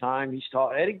all the time. He's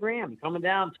Eddie Graham coming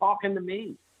down talking to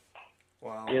me.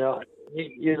 Wow.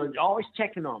 Always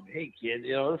checking on me. Hey kid,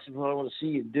 this is what I want to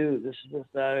see you do. This is this,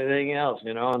 that, everything else.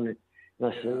 And I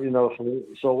said,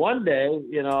 so one day,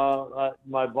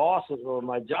 my boss or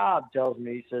my job tells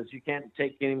me, he says, you can't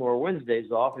take any more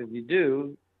Wednesdays off. If you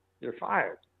do, you're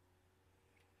fired.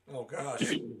 Oh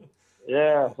gosh.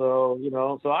 Yeah, so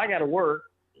so I got to work,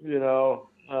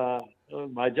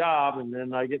 my job, and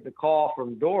then I get the call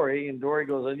from Dory, and Dory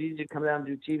goes, I need you to come down and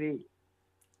do TV.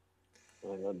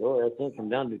 I go, Dory, I can't come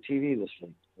down and do TV this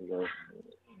week. I go,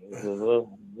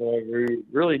 well, we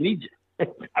really need you.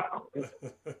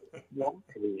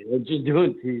 We're just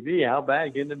doing TV. How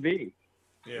bad can it be?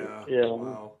 Yeah.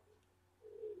 Wow.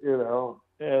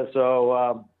 Yeah, so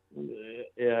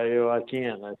I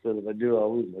can't. I said, if I do,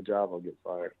 I'll lose my job. I'll get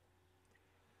fired.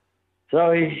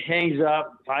 So he hangs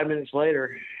up. 5 minutes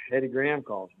later, Eddie Graham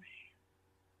calls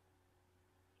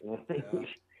me.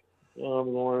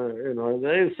 I'm going,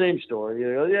 they're the same story.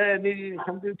 Yeah, I need you to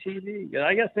come do TV. And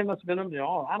I guess they must have been in the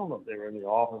office. I don't know if they were in the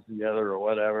office together or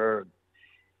whatever.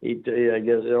 I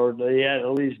guess, or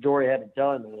at least Dory had to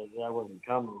tell him that I wasn't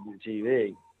coming to do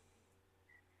TV.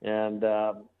 And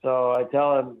so I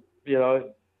tell him,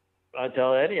 I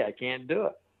tell Eddie I can't do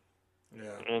it.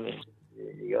 Yeah. And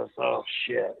he goes, oh,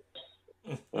 shit.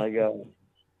 I go,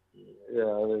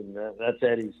 that's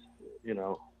Eddie's,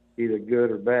 either good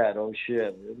or bad. Oh,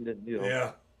 shit.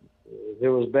 Yeah. If it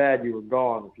was bad, you were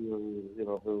gone. If if it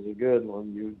was a good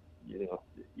one, you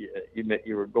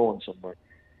were going somewhere.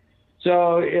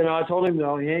 So, I told him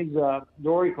no. He hangs up.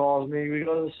 Dory calls me. We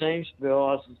go to the same spill.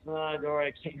 I said, no, Dory,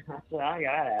 I can't. I said, I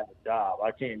got to have a job. I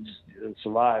can't just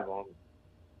survive on,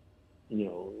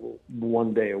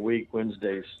 1 day a week,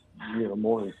 Wednesdays,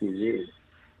 morning TV.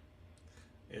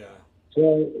 Yeah.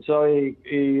 So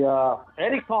he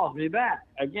Eddie calls me back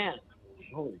again.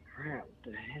 Holy crap! What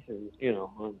the heck is,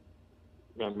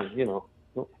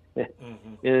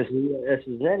 Mm-hmm. This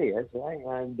is Eddie.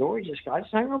 Dory I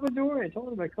just hung up with Dory. I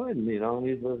told him I couldn't, and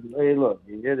he says, hey, look,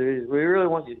 we really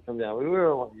want you to come down. We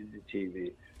really want you to do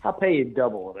TV. I'll pay you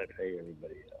double what I pay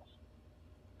everybody else.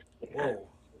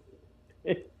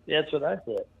 Whoa. That's what I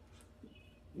said.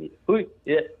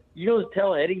 You going to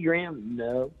tell Eddie Graham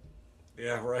no?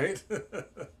 Yeah, right?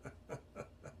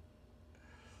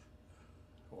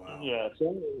 Wow. Yeah,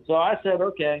 so I said,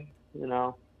 okay,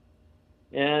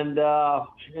 and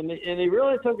he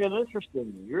really took an interest in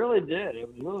me. He really did. It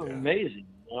was really amazing,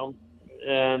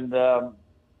 And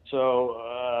so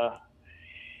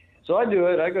I do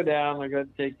it. I go down. I go to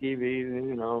take TV,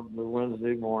 the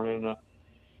Wednesday morning.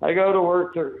 I go to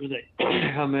work Thursday.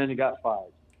 I'm in and got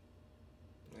fired.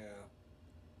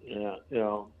 Yeah.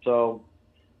 Yeah, so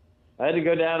I had to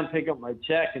go down and pick up my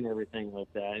check and everything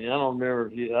like that. And I don't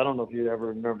know if you ever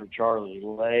remember Charlie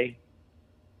Lay.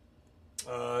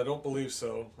 I don't believe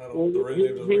so. The name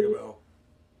doesn't ring a bell.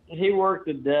 He worked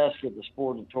the desk at the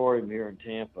Sportatorium here in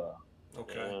Tampa.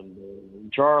 Okay.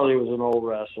 And Charlie was an old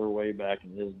wrestler way back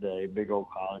in his day, big old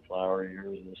cauliflower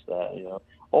ears and that,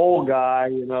 Old guy,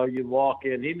 you'd walk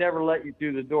in. He never let you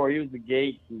through the door. He was the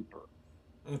gatekeeper.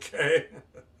 Okay.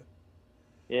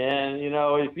 And,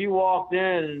 if you walked in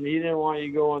and he didn't want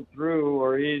you going through,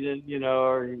 or he didn't,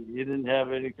 or you didn't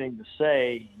have anything to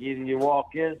say, you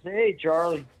walk in and say, hey,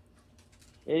 Charlie.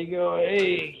 And he'd go,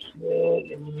 hey,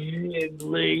 and he'd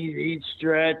leave, he'd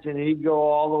stretch, and he'd go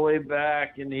all the way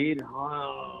back, and he'd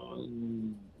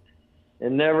and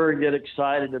never get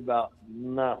excited about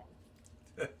nothing.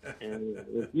 And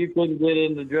if you couldn't get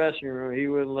in the dressing room, he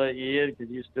wouldn't let you in because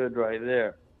you stood right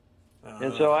there.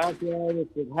 And so after all this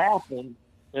had happened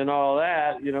and all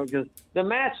that, because the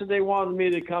match that they wanted me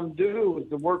to come do was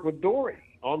to work with Dory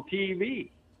on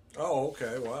TV. Oh,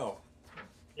 okay. Wow.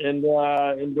 And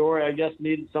Dory, I guess,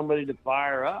 needed somebody to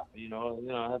fire up,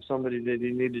 have somebody that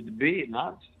he needed to beat. And I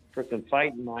was freaking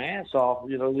fighting my ass off,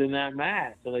 in that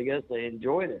match. And I guess they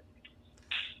enjoyed it.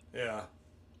 Yeah.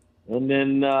 And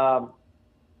then,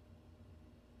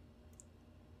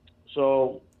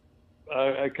 so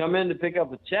I come in to pick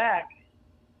up a check.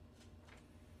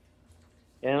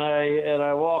 And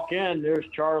I walk in, there's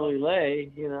Charlie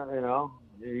Lay,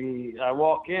 I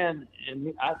walk in,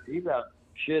 and he about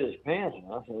shit his pants.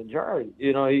 And I said, Charlie,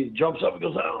 he jumps up and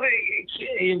goes, oh, hey,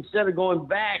 kid. Instead of going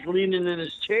back, leaning in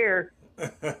his chair,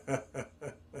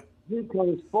 he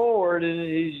comes forward, and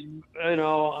he's,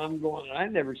 I'm going,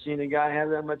 I've never seen a guy have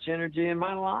that much energy in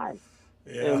my life.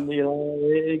 Yeah. And, he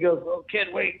goes, oh,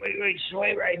 kid, wait, just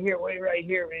wait right here.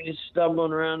 And he's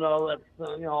stumbling around all that,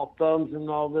 all thumbs and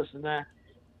all this and that.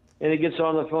 And he gets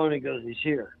on the phone and he goes, he's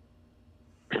here.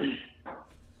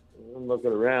 I'm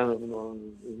looking around and I'm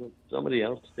going, is there somebody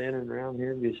else standing around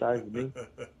here besides me?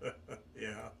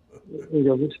 Yeah. He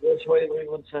goes, let's wait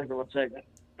 1 second.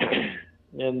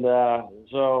 And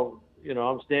so,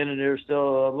 I'm standing there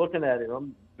still looking at him.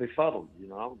 I'm befuddled, I'm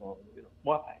going,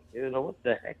 why? What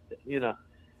the heck?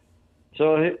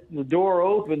 So the door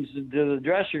opens to the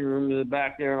dressing room in the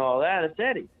back there and all that. It's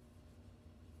Eddie.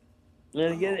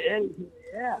 And again, Eddie,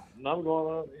 yeah. And I'm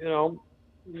going,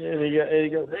 and he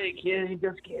goes, hey, kid. He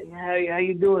goes, kid, how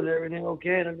you doing? Everything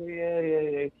okay? And I go,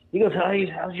 yeah. He goes,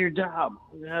 how's your job?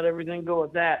 How'd everything go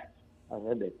with that? I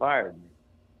said, they fired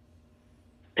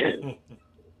me.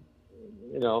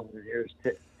 Here's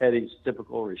Eddie's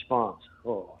typical response.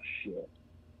 Oh, shit.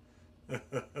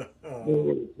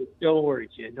 Don't worry,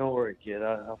 kid.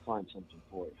 I'll find something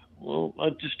for you. Well, I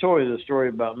just told you the story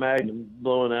about Magnum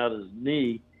blowing out his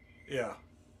knee. Yeah.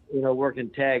 Working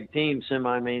tag team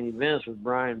semi-main events with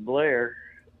Brian Blair,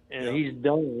 and he's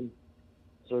done.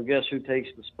 So guess who takes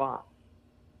the spot?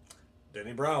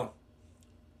 Denny Brown.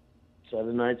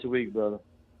 7 nights a week, brother.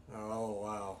 Oh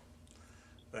wow,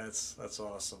 that's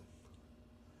awesome.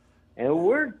 And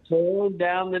we're tearing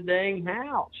down the dang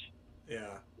house.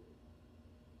 Yeah.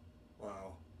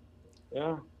 Wow.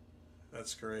 Yeah.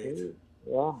 That's great.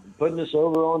 Yeah, putting us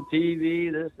over on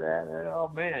TV, this, that.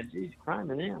 Oh man, geez,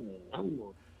 criming in.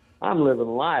 I'm living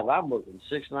life. I'm working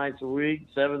 6 nights a week,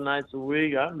 7 nights a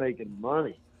week. I'm making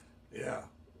money. Yeah.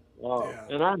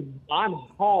 And I'm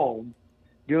home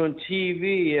doing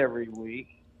TV every week,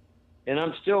 and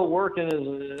I'm still working as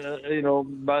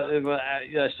but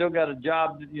I still got a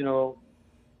job.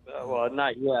 Well,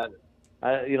 not yet.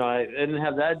 I didn't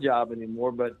have that job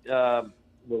anymore, but the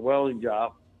welding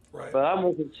job. Right. But I'm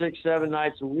working 6, 7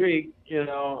 nights a week, in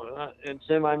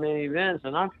semi-main events,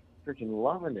 and I'm freaking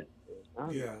loving it.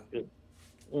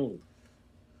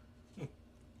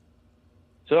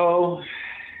 So,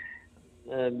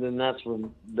 and then that's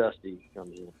when Dusty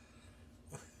comes in.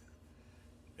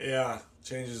 Yeah,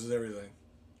 changes everything.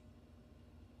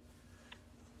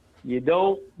 You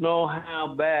don't know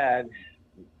how bad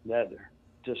that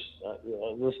just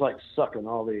like sucking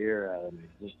all the air out of me,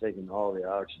 just taking all the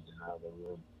oxygen out of the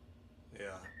room.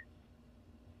 Yeah.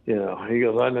 He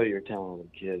goes, I know you're a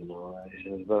talented kid and all that. He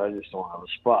says, but I just don't have a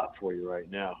spot for you right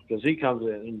now. Because he comes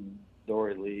in and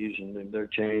Dory leaves and they're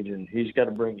changing. He's got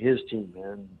to bring his team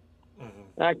in.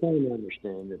 Mm-hmm. I can't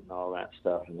understand it and all that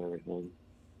stuff and everything.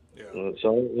 Yeah.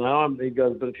 So now he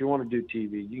goes, but if you want to do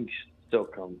TV, you can still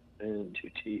come in and do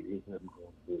TV. And I'm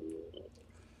going,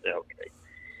 yeah, okay.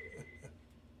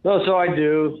 So I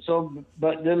do. So,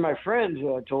 but then my friends,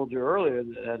 who I told you earlier,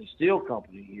 that had a steel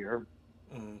company here,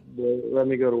 they let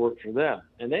me go to work for them,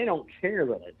 and they don't care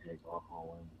that I take off on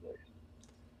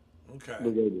Wednesdays. Okay.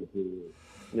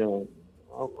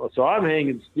 So I'm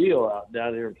hanging steel out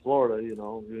down here in Florida.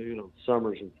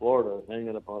 Summers in Florida,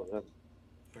 hanging up on them.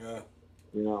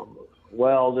 Yeah.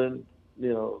 Welding.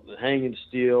 Hanging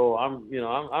steel. I'm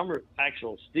an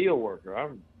actual steel worker.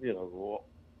 I'm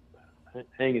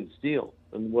hanging steel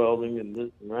and welding and this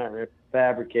and that,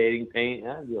 fabricating, paint.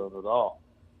 I'm doing it all.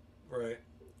 Right.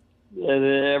 And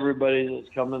then everybody that's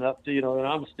coming up to, and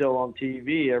I'm still on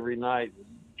TV every night,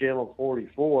 Channel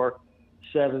 44,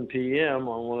 7 p.m.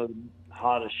 on one of the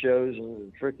hottest shows in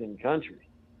the freaking country.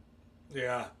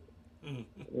 Yeah. And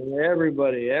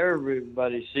everybody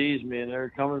sees me, and they're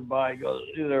coming by.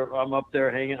 I'm up there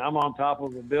hanging. I'm on top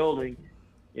of a building.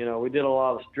 We did a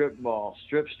lot of strip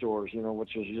stores,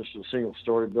 which was just a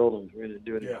single-story buildings. We didn't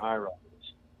do any high-rises.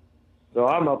 So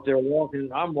I'm up there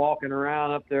walking. I'm walking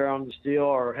around up there on the steel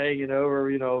or hanging over,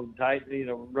 tightening,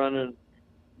 running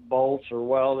bolts or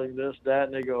welding this, that,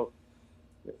 and they go,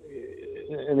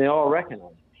 and they all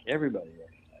recognize me. Everybody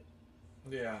recognizes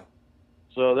me. Yeah.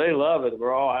 So they love it.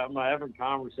 I'm having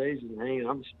conversations, hanging.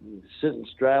 I'm sitting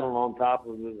straddling on top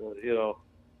of the,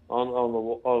 on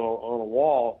a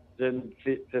wall, 10,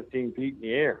 15 feet in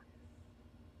the air.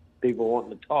 People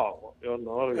wanting to talk.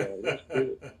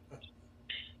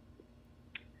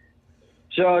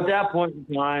 So at that point in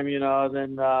time,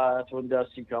 then that's when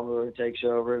Dusty comes over and takes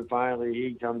over, and finally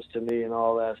he comes to me and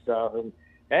all that stuff. And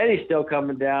Eddie's still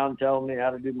coming down, telling me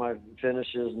how to do my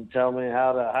finishes and telling me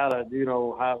how to how to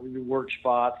work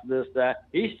spots, this, that.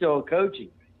 He's still coaching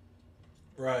me.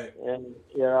 Right. And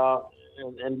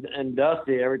and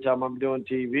Dusty, every time I'm doing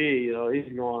TV,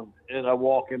 he's going, and I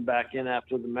walk him back in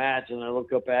after the match, and I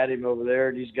look up at him over there,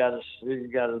 and he's got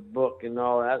his book and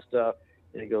all that stuff.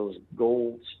 And he goes,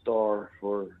 gold star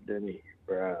for Denny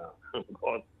Brown. I'm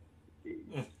going,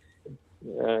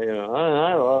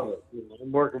 I love it.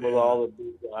 I'm working with all the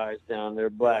big guys down there,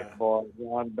 Black Ball,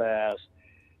 John Bass,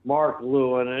 Mark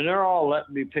Lewin, and they're all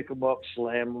letting me pick them up,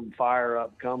 slam them, fire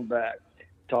up, come back.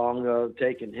 Tonga,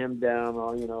 taking him down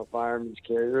on, fireman's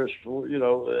carriers,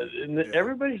 and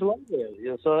everybody's loving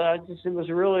it. So it was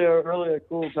really a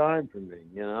cool time for me.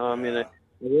 I mean, I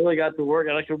really got to work,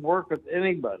 and I could work with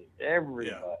anybody,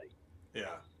 everybody.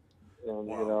 Yeah. And,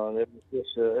 wow. It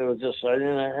was just,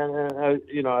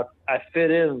 I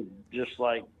fit in just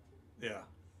like,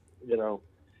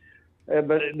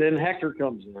 but then Hector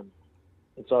comes in.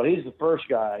 And so he's the first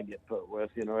guy I get put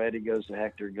with. Eddie goes to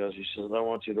Hector, he says, I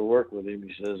want you to work with him.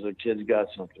 He says, the kid's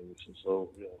got something. He says,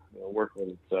 so, work with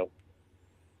him. So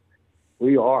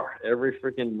we are every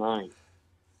freaking night.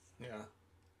 Yeah.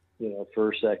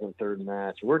 First, second, third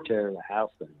match. We're tearing the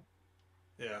house down.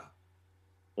 Yeah.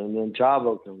 And then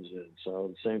Chavo comes in. So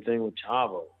the same thing with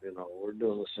Chavo. We're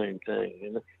doing the same thing.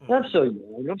 And I'm so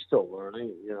young. I'm still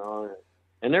learning,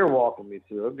 and they're walking me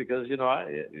through it because,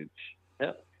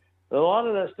 a lot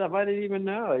of that stuff I didn't even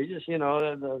know. I didn't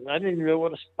even know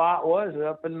what a spot was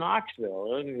up in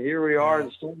Knoxville. And here we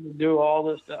are starting to do all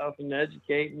this stuff and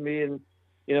educating me. And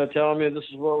telling me this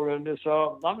is what we're going to do.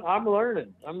 So I'm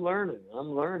learning.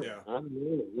 Yeah.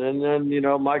 And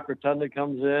then, Mike Rotunda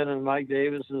comes in and Mike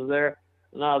Davis is there.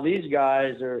 Now these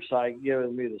guys are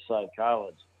giving me the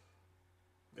psychology.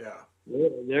 Yeah.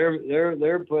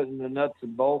 They're putting the nuts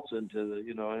and bolts into the,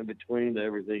 in between to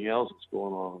everything else that's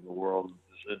going on in the world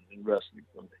in wrestling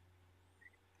for me.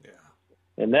 Yeah.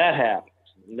 And that happens.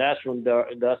 And that's when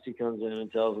Dusty comes in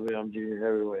and tells me I'm junior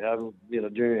heavyweight. I'm,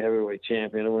 junior heavyweight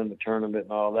champion. I win the tournament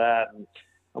and all that. And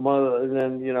I'm and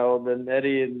then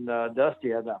Eddie and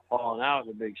Dusty had that falling out in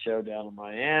the big show down in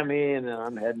Miami, and then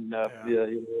I'm heading up. Yeah.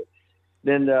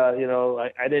 Then I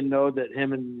didn't know that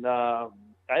him and I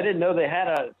didn't know they had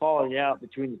a falling out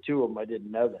between the two of them. I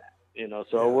didn't know that.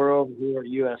 So we're over here at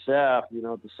USF, at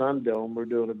the Sun Dome. We're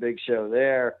doing a big show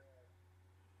there.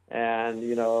 And,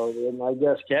 and I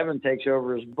guess Kevin takes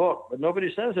over his book, but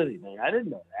nobody says anything. I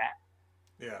didn't know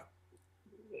that. Yeah.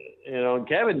 And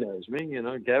Kevin knows me,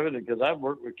 Kevin, because I've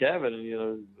worked with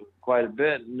Kevin, quite a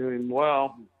bit and knew him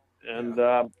well. And,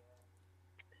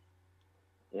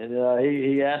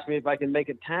 he asked me if I can make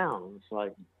a town. It's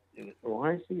like,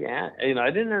 why is he I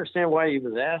didn't understand why he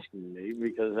was asking me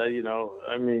because,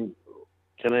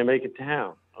 can I make a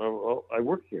town? Oh, I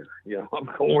work here. I'm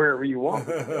going wherever you want.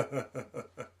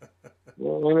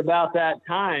 Well, and about that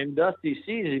time, Dusty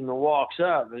sees him and walks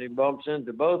up, and he bumps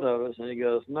into both of us, and he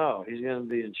goes, "No, he's going to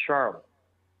be in Charlotte."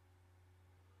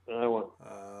 And I went,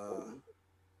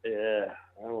 "Yeah."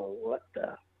 I went, "What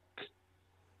the?"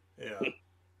 Yeah.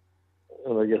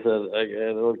 And I guess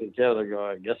I looked at Kevin and go,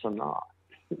 "I guess I'm not."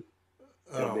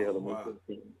 Oh, be able to wow. make this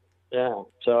team. Yeah.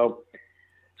 So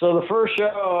the first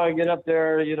show I get up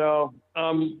there,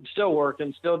 I'm still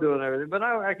working, still doing everything, but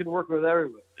I could work with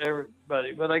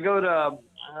everybody. But I go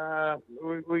to,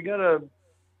 we got a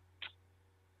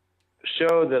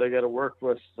show that I got to work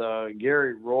with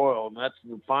Gary Royal, and that's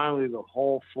finally the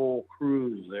whole full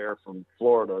cruise there from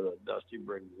Florida that Dusty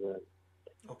brings in.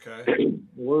 Okay.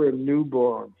 We're in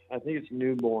Newbern. I think it's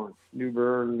Newbern,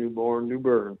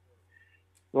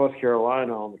 North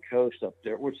Carolina on the coast up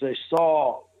there, which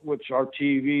our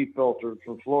TV filtered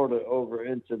from Florida over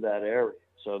into that area.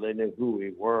 So they knew who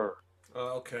we were.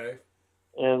 Okay.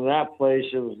 And that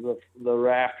place, it was the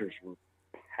rafters were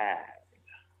packed.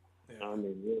 Yeah. I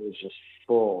mean, it was just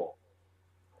full.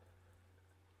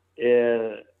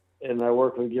 And I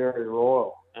worked with Gary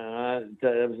Royal. And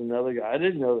there was another guy. I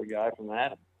didn't know the guy from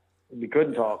Adam. We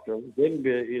couldn't talk to him. Didn't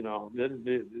be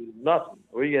nothing.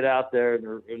 We get out there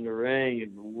in the ring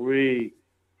and we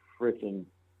freaking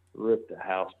ripped the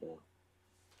house down.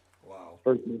 Wow.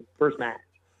 First match.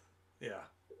 Yeah.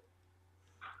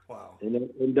 Wow.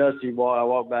 And Dusty, I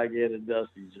walked back in and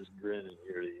Dusty's just grinning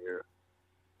ear to ear.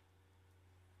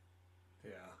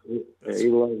 Yeah. He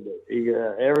loved it. He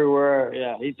everywhere.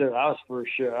 Yeah, he took. I was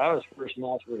first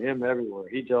match with him everywhere.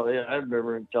 I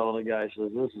remember him telling the guy, he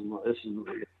says,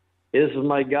 "This is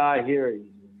my guy here.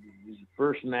 He's the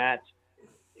first match.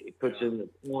 He puts in the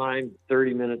time,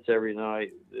 30 minutes every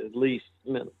night, at least.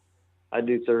 I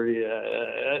do 30.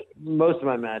 Most of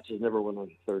my matches never went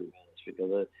under 30 minutes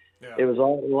because it was a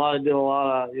lot of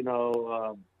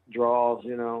draws.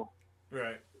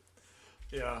 Right.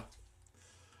 Yeah.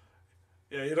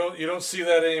 Yeah, you don't see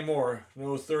that anymore.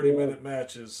 No 30-minute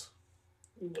matches.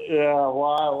 Yeah,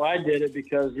 well, I did it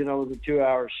because, it was a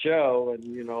 2-hour show and,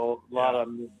 a lot of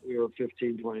them, we were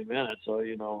 15, 20 minutes. So,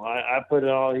 I put it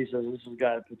all, he says, this is the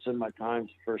guy that puts in my time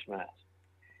to first match.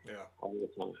 Yeah. All the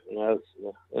time.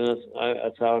 And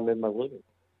that's how I made my living.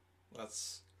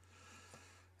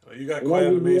 You got quite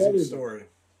an amazing story.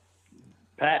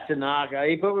 Pat Tanaka,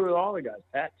 he put me with all the guys.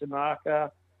 Pat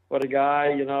Tanaka, what a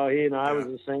guy, he and I was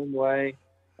the same way.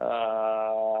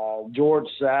 George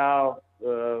Sal,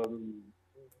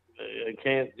 I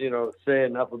can't, say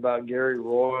enough about Gary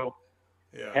Royal.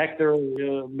 Yeah. Hector,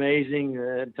 amazing.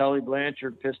 Tully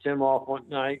Blanchard pissed him off one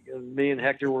night. Me and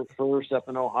Hector were first up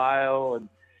in Ohio, and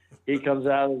he comes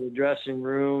out of the dressing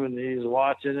room, and he's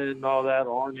watching it and all that.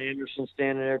 Arn Anderson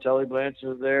standing there, Tully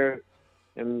Blanchard there,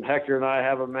 and Hector and I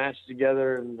have a match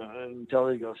together, and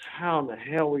Tully goes, how in the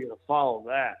hell are we going to follow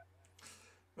that?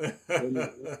 And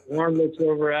Arn looks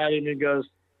over at him and goes,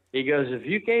 if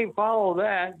you can't follow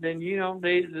that, then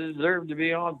they deserve to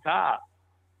be on top.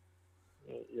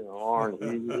 Arn,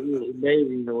 he was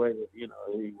amazing the way that he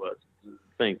was.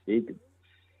 Thinks he could.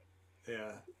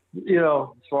 Yeah.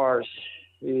 As far as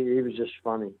he was just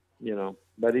funny.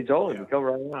 But he told him to come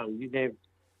right out. You can't.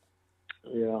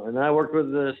 And I worked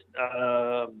with this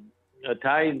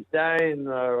Italian stallion.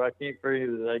 I can't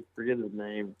forget his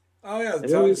name. Oh yeah, the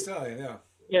Italian stallion. Yeah.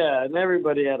 Yeah, and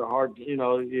everybody had a hard,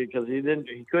 because he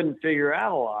couldn't figure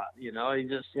out a lot. He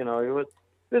just,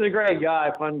 He's a great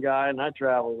guy, fun guy, and I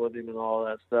traveled with him and all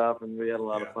that stuff, and we had a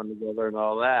lot of fun together and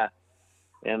all that.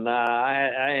 And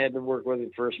I had to work with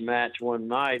him first match one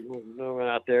night. We went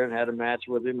out there and had a match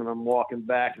with him, and I'm walking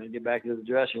back, and I get back to the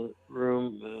dressing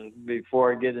room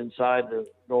before I get inside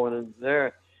going in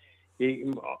there.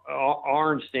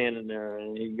 Arn's standing there,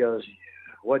 and he goes,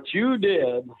 "What you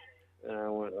did?" And I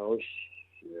went, "Oh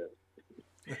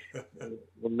shit,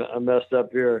 I messed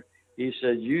up here." He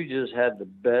said, "You just had the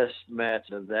best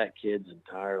match of that kid's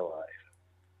entire life."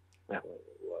 I went,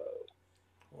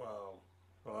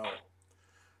 Wow.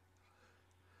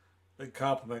 Big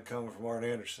compliment coming from Arn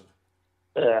Anderson.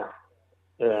 Yeah.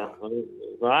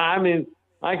 I mean,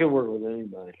 I could work with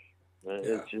anybody.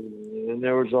 And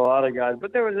there was a lot of guys,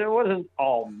 but there wasn't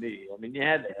all me. I mean, you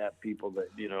had to have people that,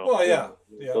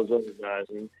 those other guys.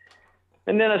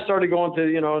 And then I started going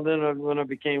to, when I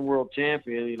became world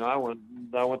champion, I went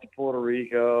to Puerto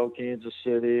Rico, Kansas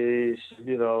City,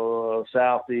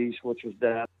 Southeast, which was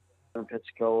down in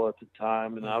Pensacola at the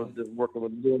time. And I was just working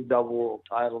with doing double world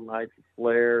title nights with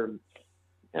Flair. And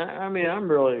I mean,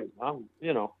 I'm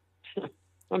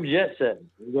I'm jet setting.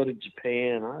 We go to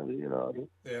Japan,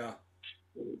 Yeah.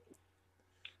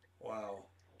 Wow.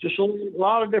 Just a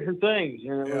lot of different things,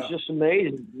 and it was just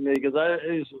amazing to me because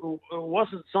it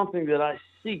wasn't something that I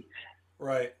seeked,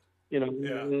 right?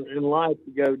 In life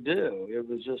to go do. It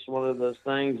was just one of those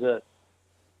things that,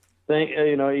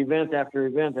 event after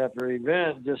event after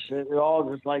event, it all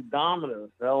just like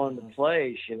dominoes fell into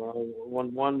place.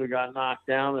 When one got knocked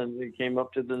down, and it came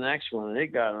up to the next one, and it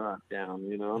got knocked down.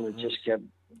 And it just kept,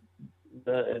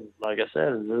 like I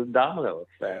said, it was a domino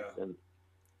effect, and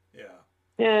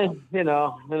and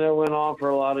it went on for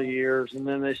a lot of years, and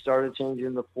then they started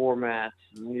changing the formats.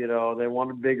 And, they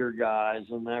wanted bigger guys,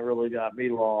 and that really got me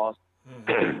lost.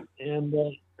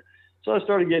 And so I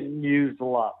started getting used a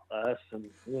lot less, and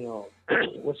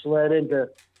which led into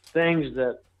things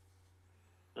that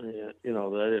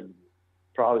that I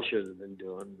probably should have been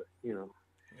doing, but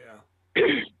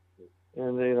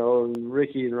And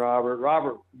Ricky and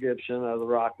Robert Gibson out of the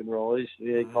Rock and Roll.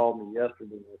 They called me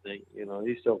yesterday. I think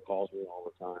he still calls me all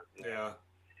the time. Yeah.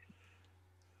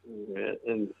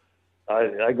 And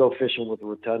I go fishing with the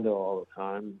Rotundo all the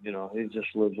time. He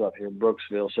just lives up here in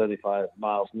Brooksville, 75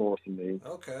 miles north of me.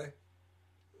 Okay.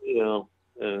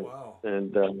 And, wow.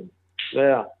 And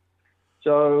yeah.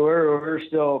 So we're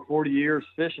still 40 years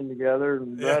fishing together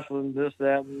and wrestling, this,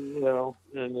 that,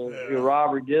 and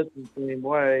Robert gets the same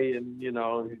way, and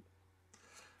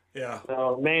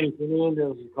Manny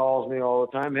Fernandez calls me all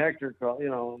the time. Hector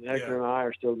and I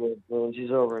are still good friends.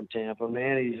 He's over in Tampa.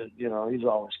 Manny's he's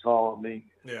always calling me.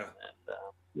 Yeah.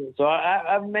 And, so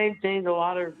I've maintained a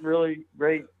lot of really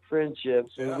great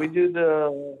friendships, and we do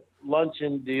the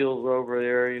luncheon deals over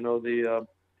there.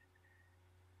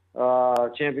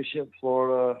 The Championship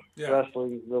Florida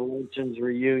wrestling, the luncheons,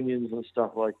 reunions, and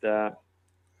stuff like that.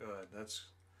 Good.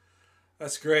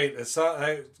 That's great. It's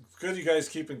good you guys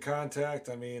keep in contact.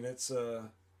 I mean, it's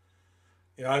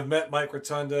I've met Mike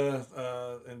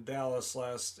Rotunda in Dallas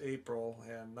last April,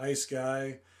 and nice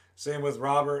guy. Same with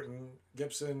Robert and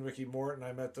Gibson, Ricky Morton.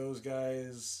 I met those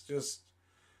guys. Just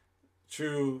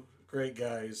true great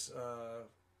guys,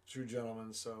 true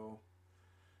gentlemen. So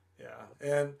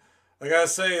and I gotta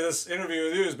say, this interview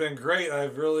with you has been great.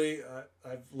 I've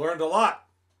learned a lot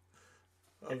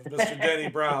of Mr. Denny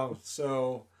Brown.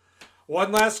 So,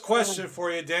 one last question for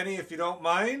you, Denny, if you don't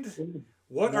mind.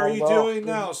 What are you doing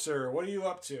now, sir? What are you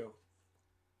up to?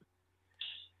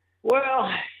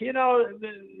 Well,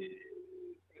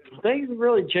 things have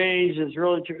really changed. It's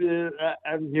really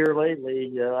I'm here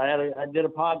lately. I did a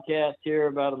podcast here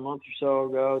about a month or so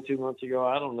ago, 2 months ago,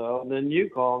 I don't know. And then you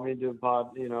called me to do a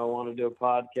want to do a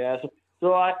podcast.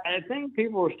 So I think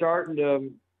people are starting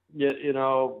to get,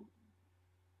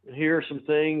 hear some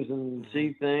things and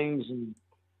see things and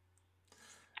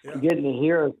getting to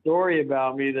hear a story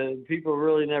about me that people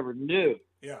really never knew.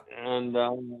 Yeah. And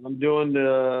I'm doing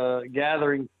the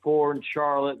Gathering 4 in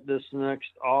Charlotte this next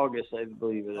August, I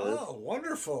believe it is. Oh,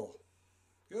 wonderful.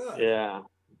 Good. Yeah.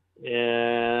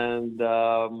 And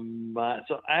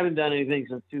so I haven't done anything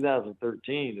since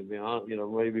 2013, to be honest.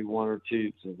 Maybe one or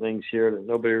two things here that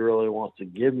nobody really wants to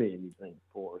give me anything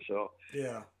for. So,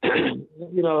 yeah.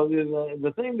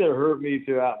 The thing that hurt me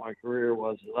throughout my career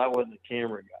was that I wasn't a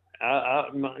camera guy.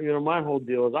 My whole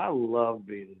deal is I love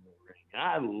being in the ring.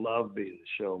 I love being a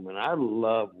showman. I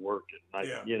love working.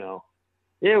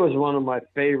 It was one of my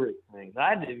favorite things.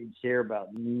 I didn't care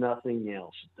about nothing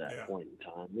else at that point in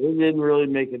time. It didn't really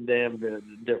make a damn bit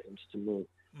of difference to me.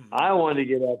 Mm-hmm. I wanted to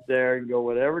get up there and go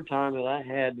whatever time that I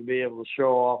had to be able to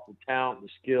show off the talent, the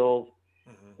skills,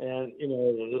 And, you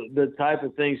know, the type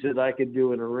of things that I could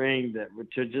do in a ring that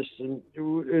would to just,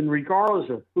 and regardless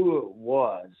of who it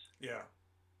was, Yeah.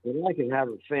 that I could have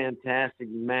a fantastic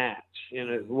match, you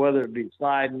know, whether it be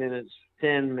 5 minutes,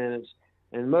 10 minutes,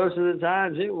 and most of the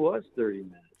times it was 30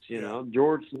 minutes. You know,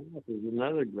 George Smith is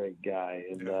another great guy,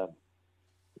 and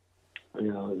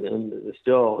you know, and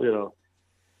still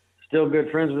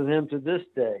good friends with him to this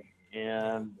day.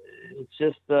 And it's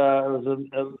just it was an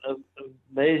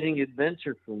amazing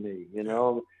adventure for me, you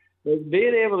know. But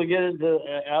being able to get into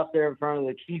out there in front of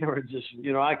the camera, just,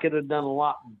 you know, I could have done a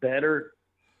lot better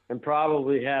and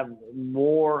probably have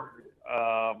more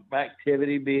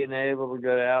activity, being able to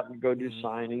go out and go do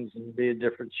signings and be at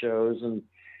different shows and,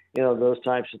 you know, those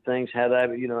types of things. Had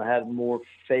I, you know, had more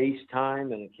face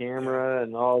time and a camera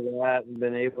and all that, and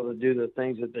been able to do the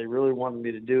things that they really wanted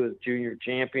me to do as junior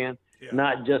champion,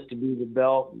 not just to be the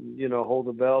belt, you know, hold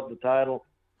the belt, the title,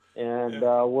 and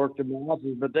work the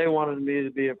matches, but they wanted me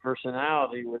to be a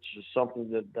personality, which is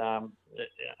something that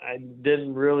I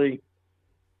didn't really.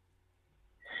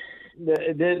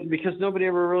 Because nobody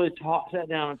ever really sat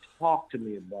down and talked to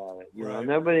me about it. You know,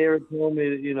 nobody ever told me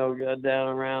that, you know, got down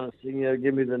around and, you know,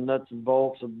 give me the nuts and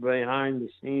bolts of behind the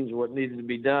scenes, what needed to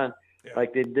be done,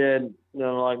 like they did, you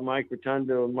know, like Mike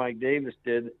Rotundo and Mike Davis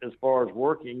did as far as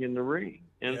working in the ring.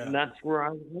 And that's where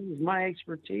that was my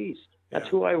expertise. That's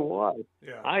who I was.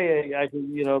 I could,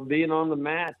 you know, being on the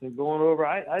mat and going over,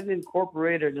 I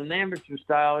incorporated an amateur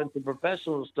style into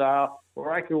professional style where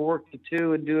I could work the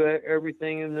two and do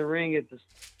everything in the ring at this,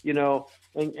 you know,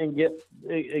 and get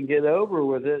over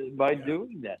with it by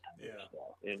doing that type of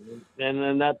stuff. And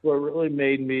then that's what really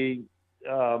made me,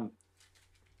 I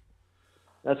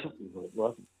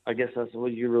guess that's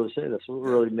what you really say. That's what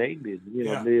really made me, you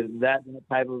know, that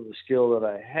type of a skill that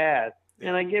I had.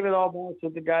 And I give it all back to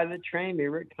the guy that trained me,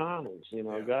 Rick Connors. You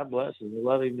know, God bless him. I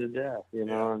love him to death, you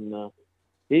know, and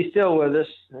he's still with us,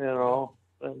 you know.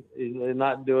 He's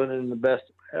not doing it in the best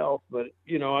of health, but,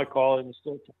 you know, I call him and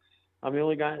still. I'm the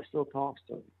only guy that still talks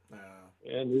to him.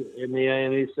 And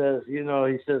he says, you know,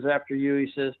 he says, after you, he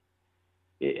said,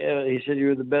 you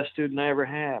were the best student I ever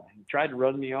had. He tried to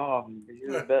run me off.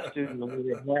 You're the best student I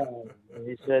ever had. And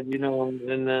he said, you know, and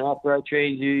then after I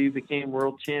trained you, you became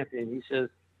world champion. He says,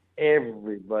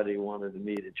 everybody wanted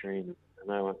me to train him. And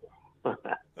I went, so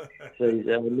he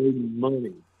said, I made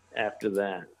money after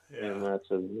that. And I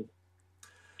said,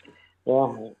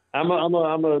 well, I'm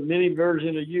a mini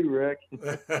version of you, Rick.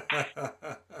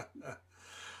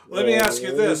 Let me ask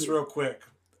you this real quick.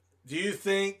 Do you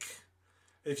think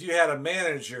if you had a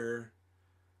manager,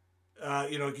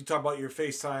 you know, you talk about your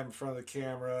FaceTime in front of the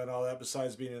camera and all that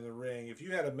besides being in the ring, if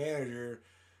you had a manager,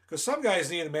 because some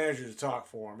guys need a manager to talk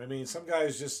for them. I mean, some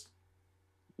guys just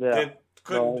couldn't.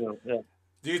 Do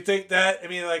you think that, I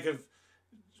mean, like if,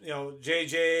 you know,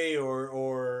 JJ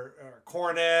or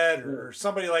Cornette or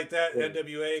somebody like that,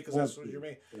 NWA, because that's what you're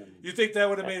making. You think that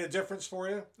would have made a difference for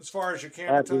you as far as your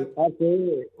camera time?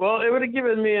 Absolutely. Well, it would have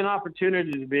given me an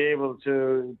opportunity to be able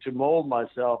to mold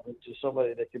myself into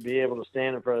somebody that could be able to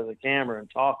stand in front of the camera and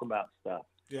talk about stuff.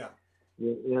 Yeah.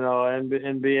 You know, and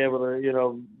be able to, you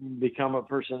know, become a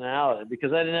personality,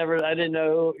 because I didn't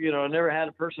know, you know, I never had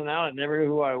a personality, never knew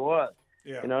who I was.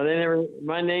 Yeah. You know,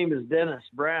 my name is Dennis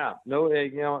Brown. No,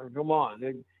 you know, come on.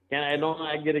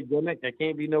 I get a gimmick? I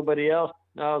can't be nobody else.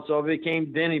 No, so I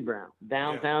became Denny Brown.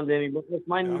 Downtown Denny Brown. That's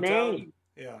my name.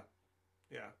 Yeah.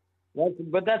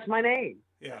 But that's my name.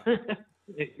 Yeah.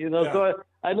 You know,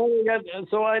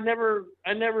 so I never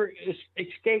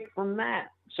escaped from that.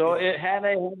 So I had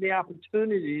the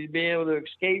opportunity to be able to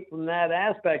escape from that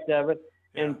aspect of it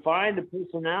and find a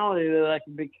personality that I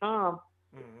could become.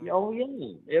 Mm-hmm. Oh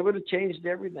yeah, it would have changed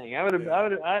everything.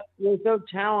 There's no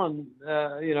telling,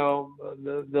 you know,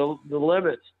 the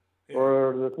limits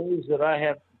or the things that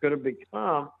I could have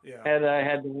become had I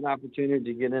had an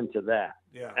opportunity to get into that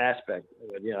aspect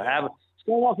of it. You know,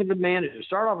 start off with the manager,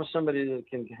 start off with somebody that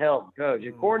can help coach.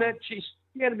 And Cornette, you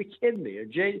got to be kidding me. Or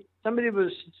somebody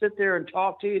would sit there and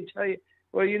talk to you and tell you,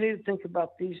 well, you need to think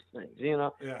about these things. You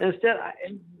know, instead,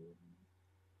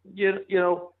 you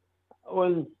know,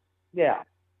 when. Yeah.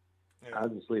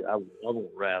 Obviously, I won't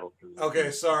rattle. Okay,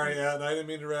 sorry, Ed. I didn't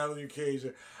mean to rattle your cage.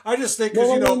 I just think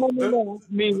because no.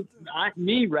 Me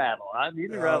rattle. I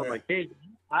need to rattle my cage.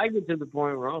 I get to the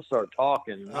point where I'll start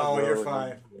talking. Oh, you're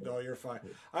fine. No, you're fine.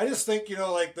 I just think, you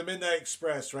know, like the Midnight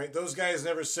Express, right? Those guys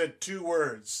never said 2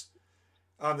 words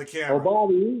on the camera. Well,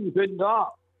 Bobby, you couldn't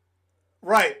talk.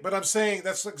 Right, but I'm saying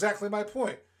that's exactly my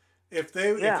point. If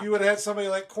you would have had somebody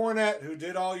like Cornette who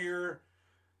did all your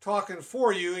talking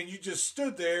for you, and you just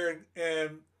stood there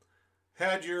and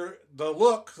had the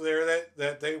look there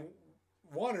that they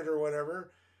wanted or whatever,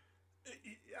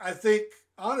 I think,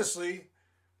 honestly,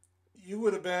 you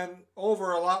would have been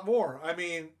over a lot more. I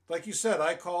mean, like you said,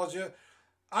 I called you.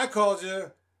 I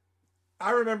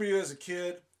remember you as a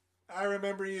kid. I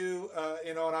remember you,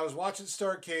 and I was watching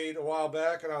Starcade a while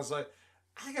back, and I was like,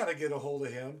 I got to get a hold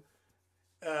of him.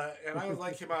 And I would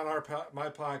like him on my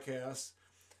podcast,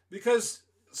 because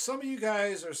some of you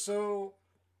guys are so,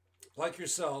 like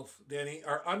yourself, Denny,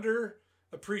 are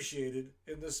underappreciated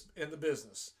in the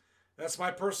business. That's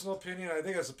my personal opinion. I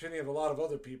think that's the opinion of a lot of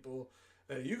other people.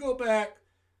 You go back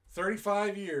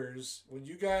 35 years when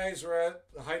you guys were at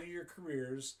the height of your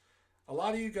careers. A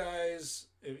lot of you guys,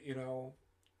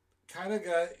 kind of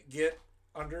get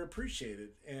underappreciated,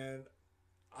 and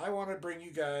I want to bring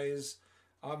you guys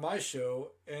on my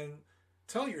show and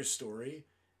tell your story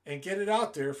and get it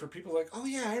out there for people like, oh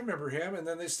yeah, I remember him, and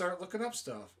then they start looking up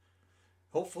stuff.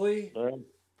 Hopefully,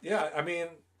 yeah. I mean,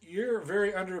 you're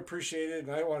very underappreciated,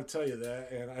 and I want to tell you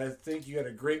that. And I think you had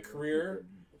a great career,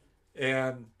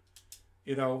 and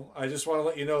I just want to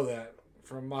let you know that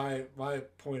from my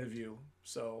point of view.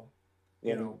 So.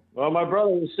 Well, my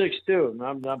brother was 6'2",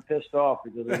 and I'm pissed off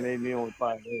because they made me only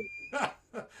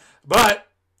 5'8". But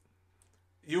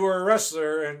you were a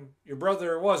wrestler, and your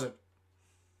brother wasn't.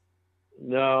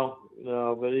 No,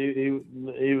 but he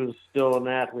was still an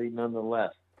athlete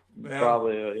nonetheless. Yeah.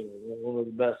 Probably one of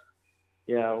the best.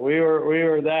 Yeah, we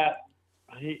were that.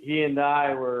 He and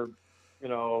I were,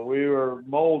 we were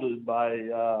molded by.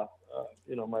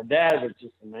 My dad was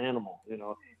just an animal. He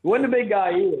wasn't a big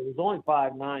guy either. He was only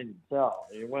 5'9" himself.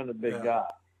 He wasn't a big guy.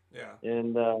 Yeah.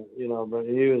 And but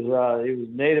he was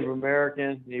Native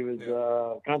American. He was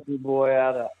a country boy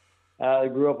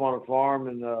grew up on a farm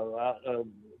in a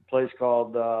place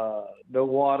called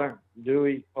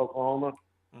Dewey, Oklahoma,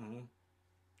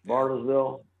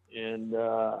 Bartlesville, and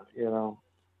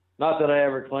not that I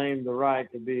ever claimed the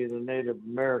right to be the Native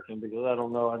American, because I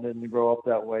don't know, I didn't grow up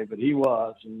that way, but he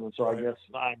was, and so I guess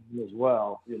I am as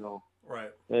well,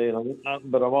 Right.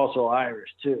 But I'm also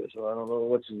Irish too, so I don't know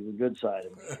which is the good side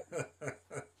of me.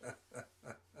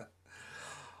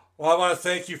 Well, I want to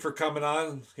thank you for coming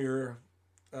on here,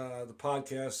 the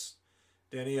podcast,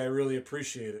 Denny. I really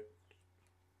appreciate it.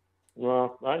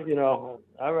 Well, I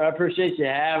appreciate you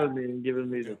having me and giving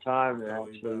me the time to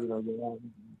actually,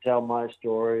 tell my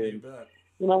story. You And, bet.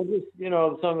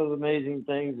 some of the amazing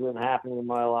things that happened in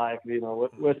my life,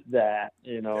 with that,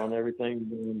 and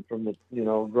everything from the,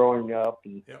 growing up,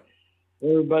 and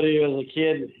everybody as a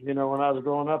kid, when I was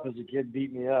growing up as a kid,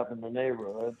 beat me up in the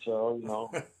neighborhood. So,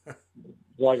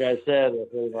 like I said,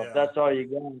 if that's all you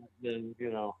got, then,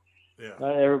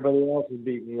 everybody else is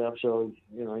beating me up. So,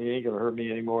 you ain't going to hurt me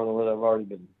any more than what I've already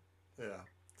been. Yeah.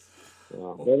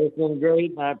 But it's been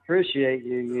great, and I appreciate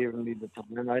you giving me the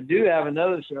time. And I do have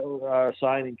another show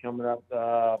signing coming up.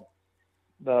 I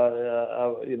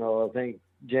think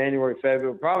January,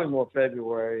 February, probably more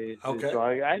February. Okay. So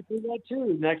I do that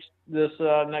too next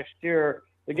year.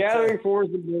 The Gathering 4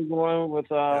 is the big one with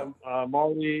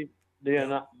Marty,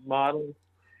 the model.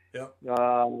 Yep.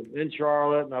 In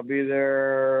Charlotte, and I'll be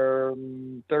there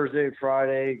Thursday and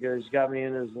Friday. He's got me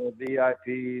in as a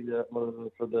VIP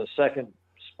for the second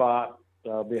spot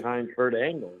behind Kurt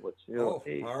Angle, which all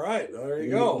right, there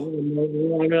you go.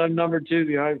 I'm number 2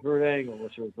 behind Kurt Angle,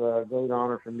 which was a great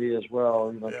honor for me as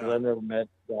well. Because I never met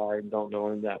the guy and don't know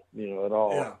him that at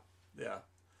all. Yeah,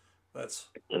 that's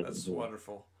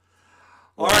wonderful.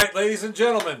 All right, ladies and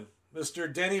gentlemen,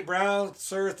 Mr. Denny Brown,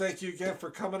 sir, thank you again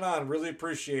for coming on. Really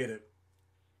appreciate it.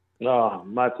 No,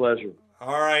 my pleasure.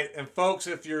 All right, and folks,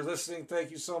 if you're listening,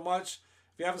 thank you so much.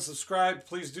 If you haven't subscribed,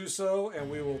 please do so, and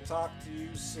we will talk to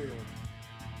you soon.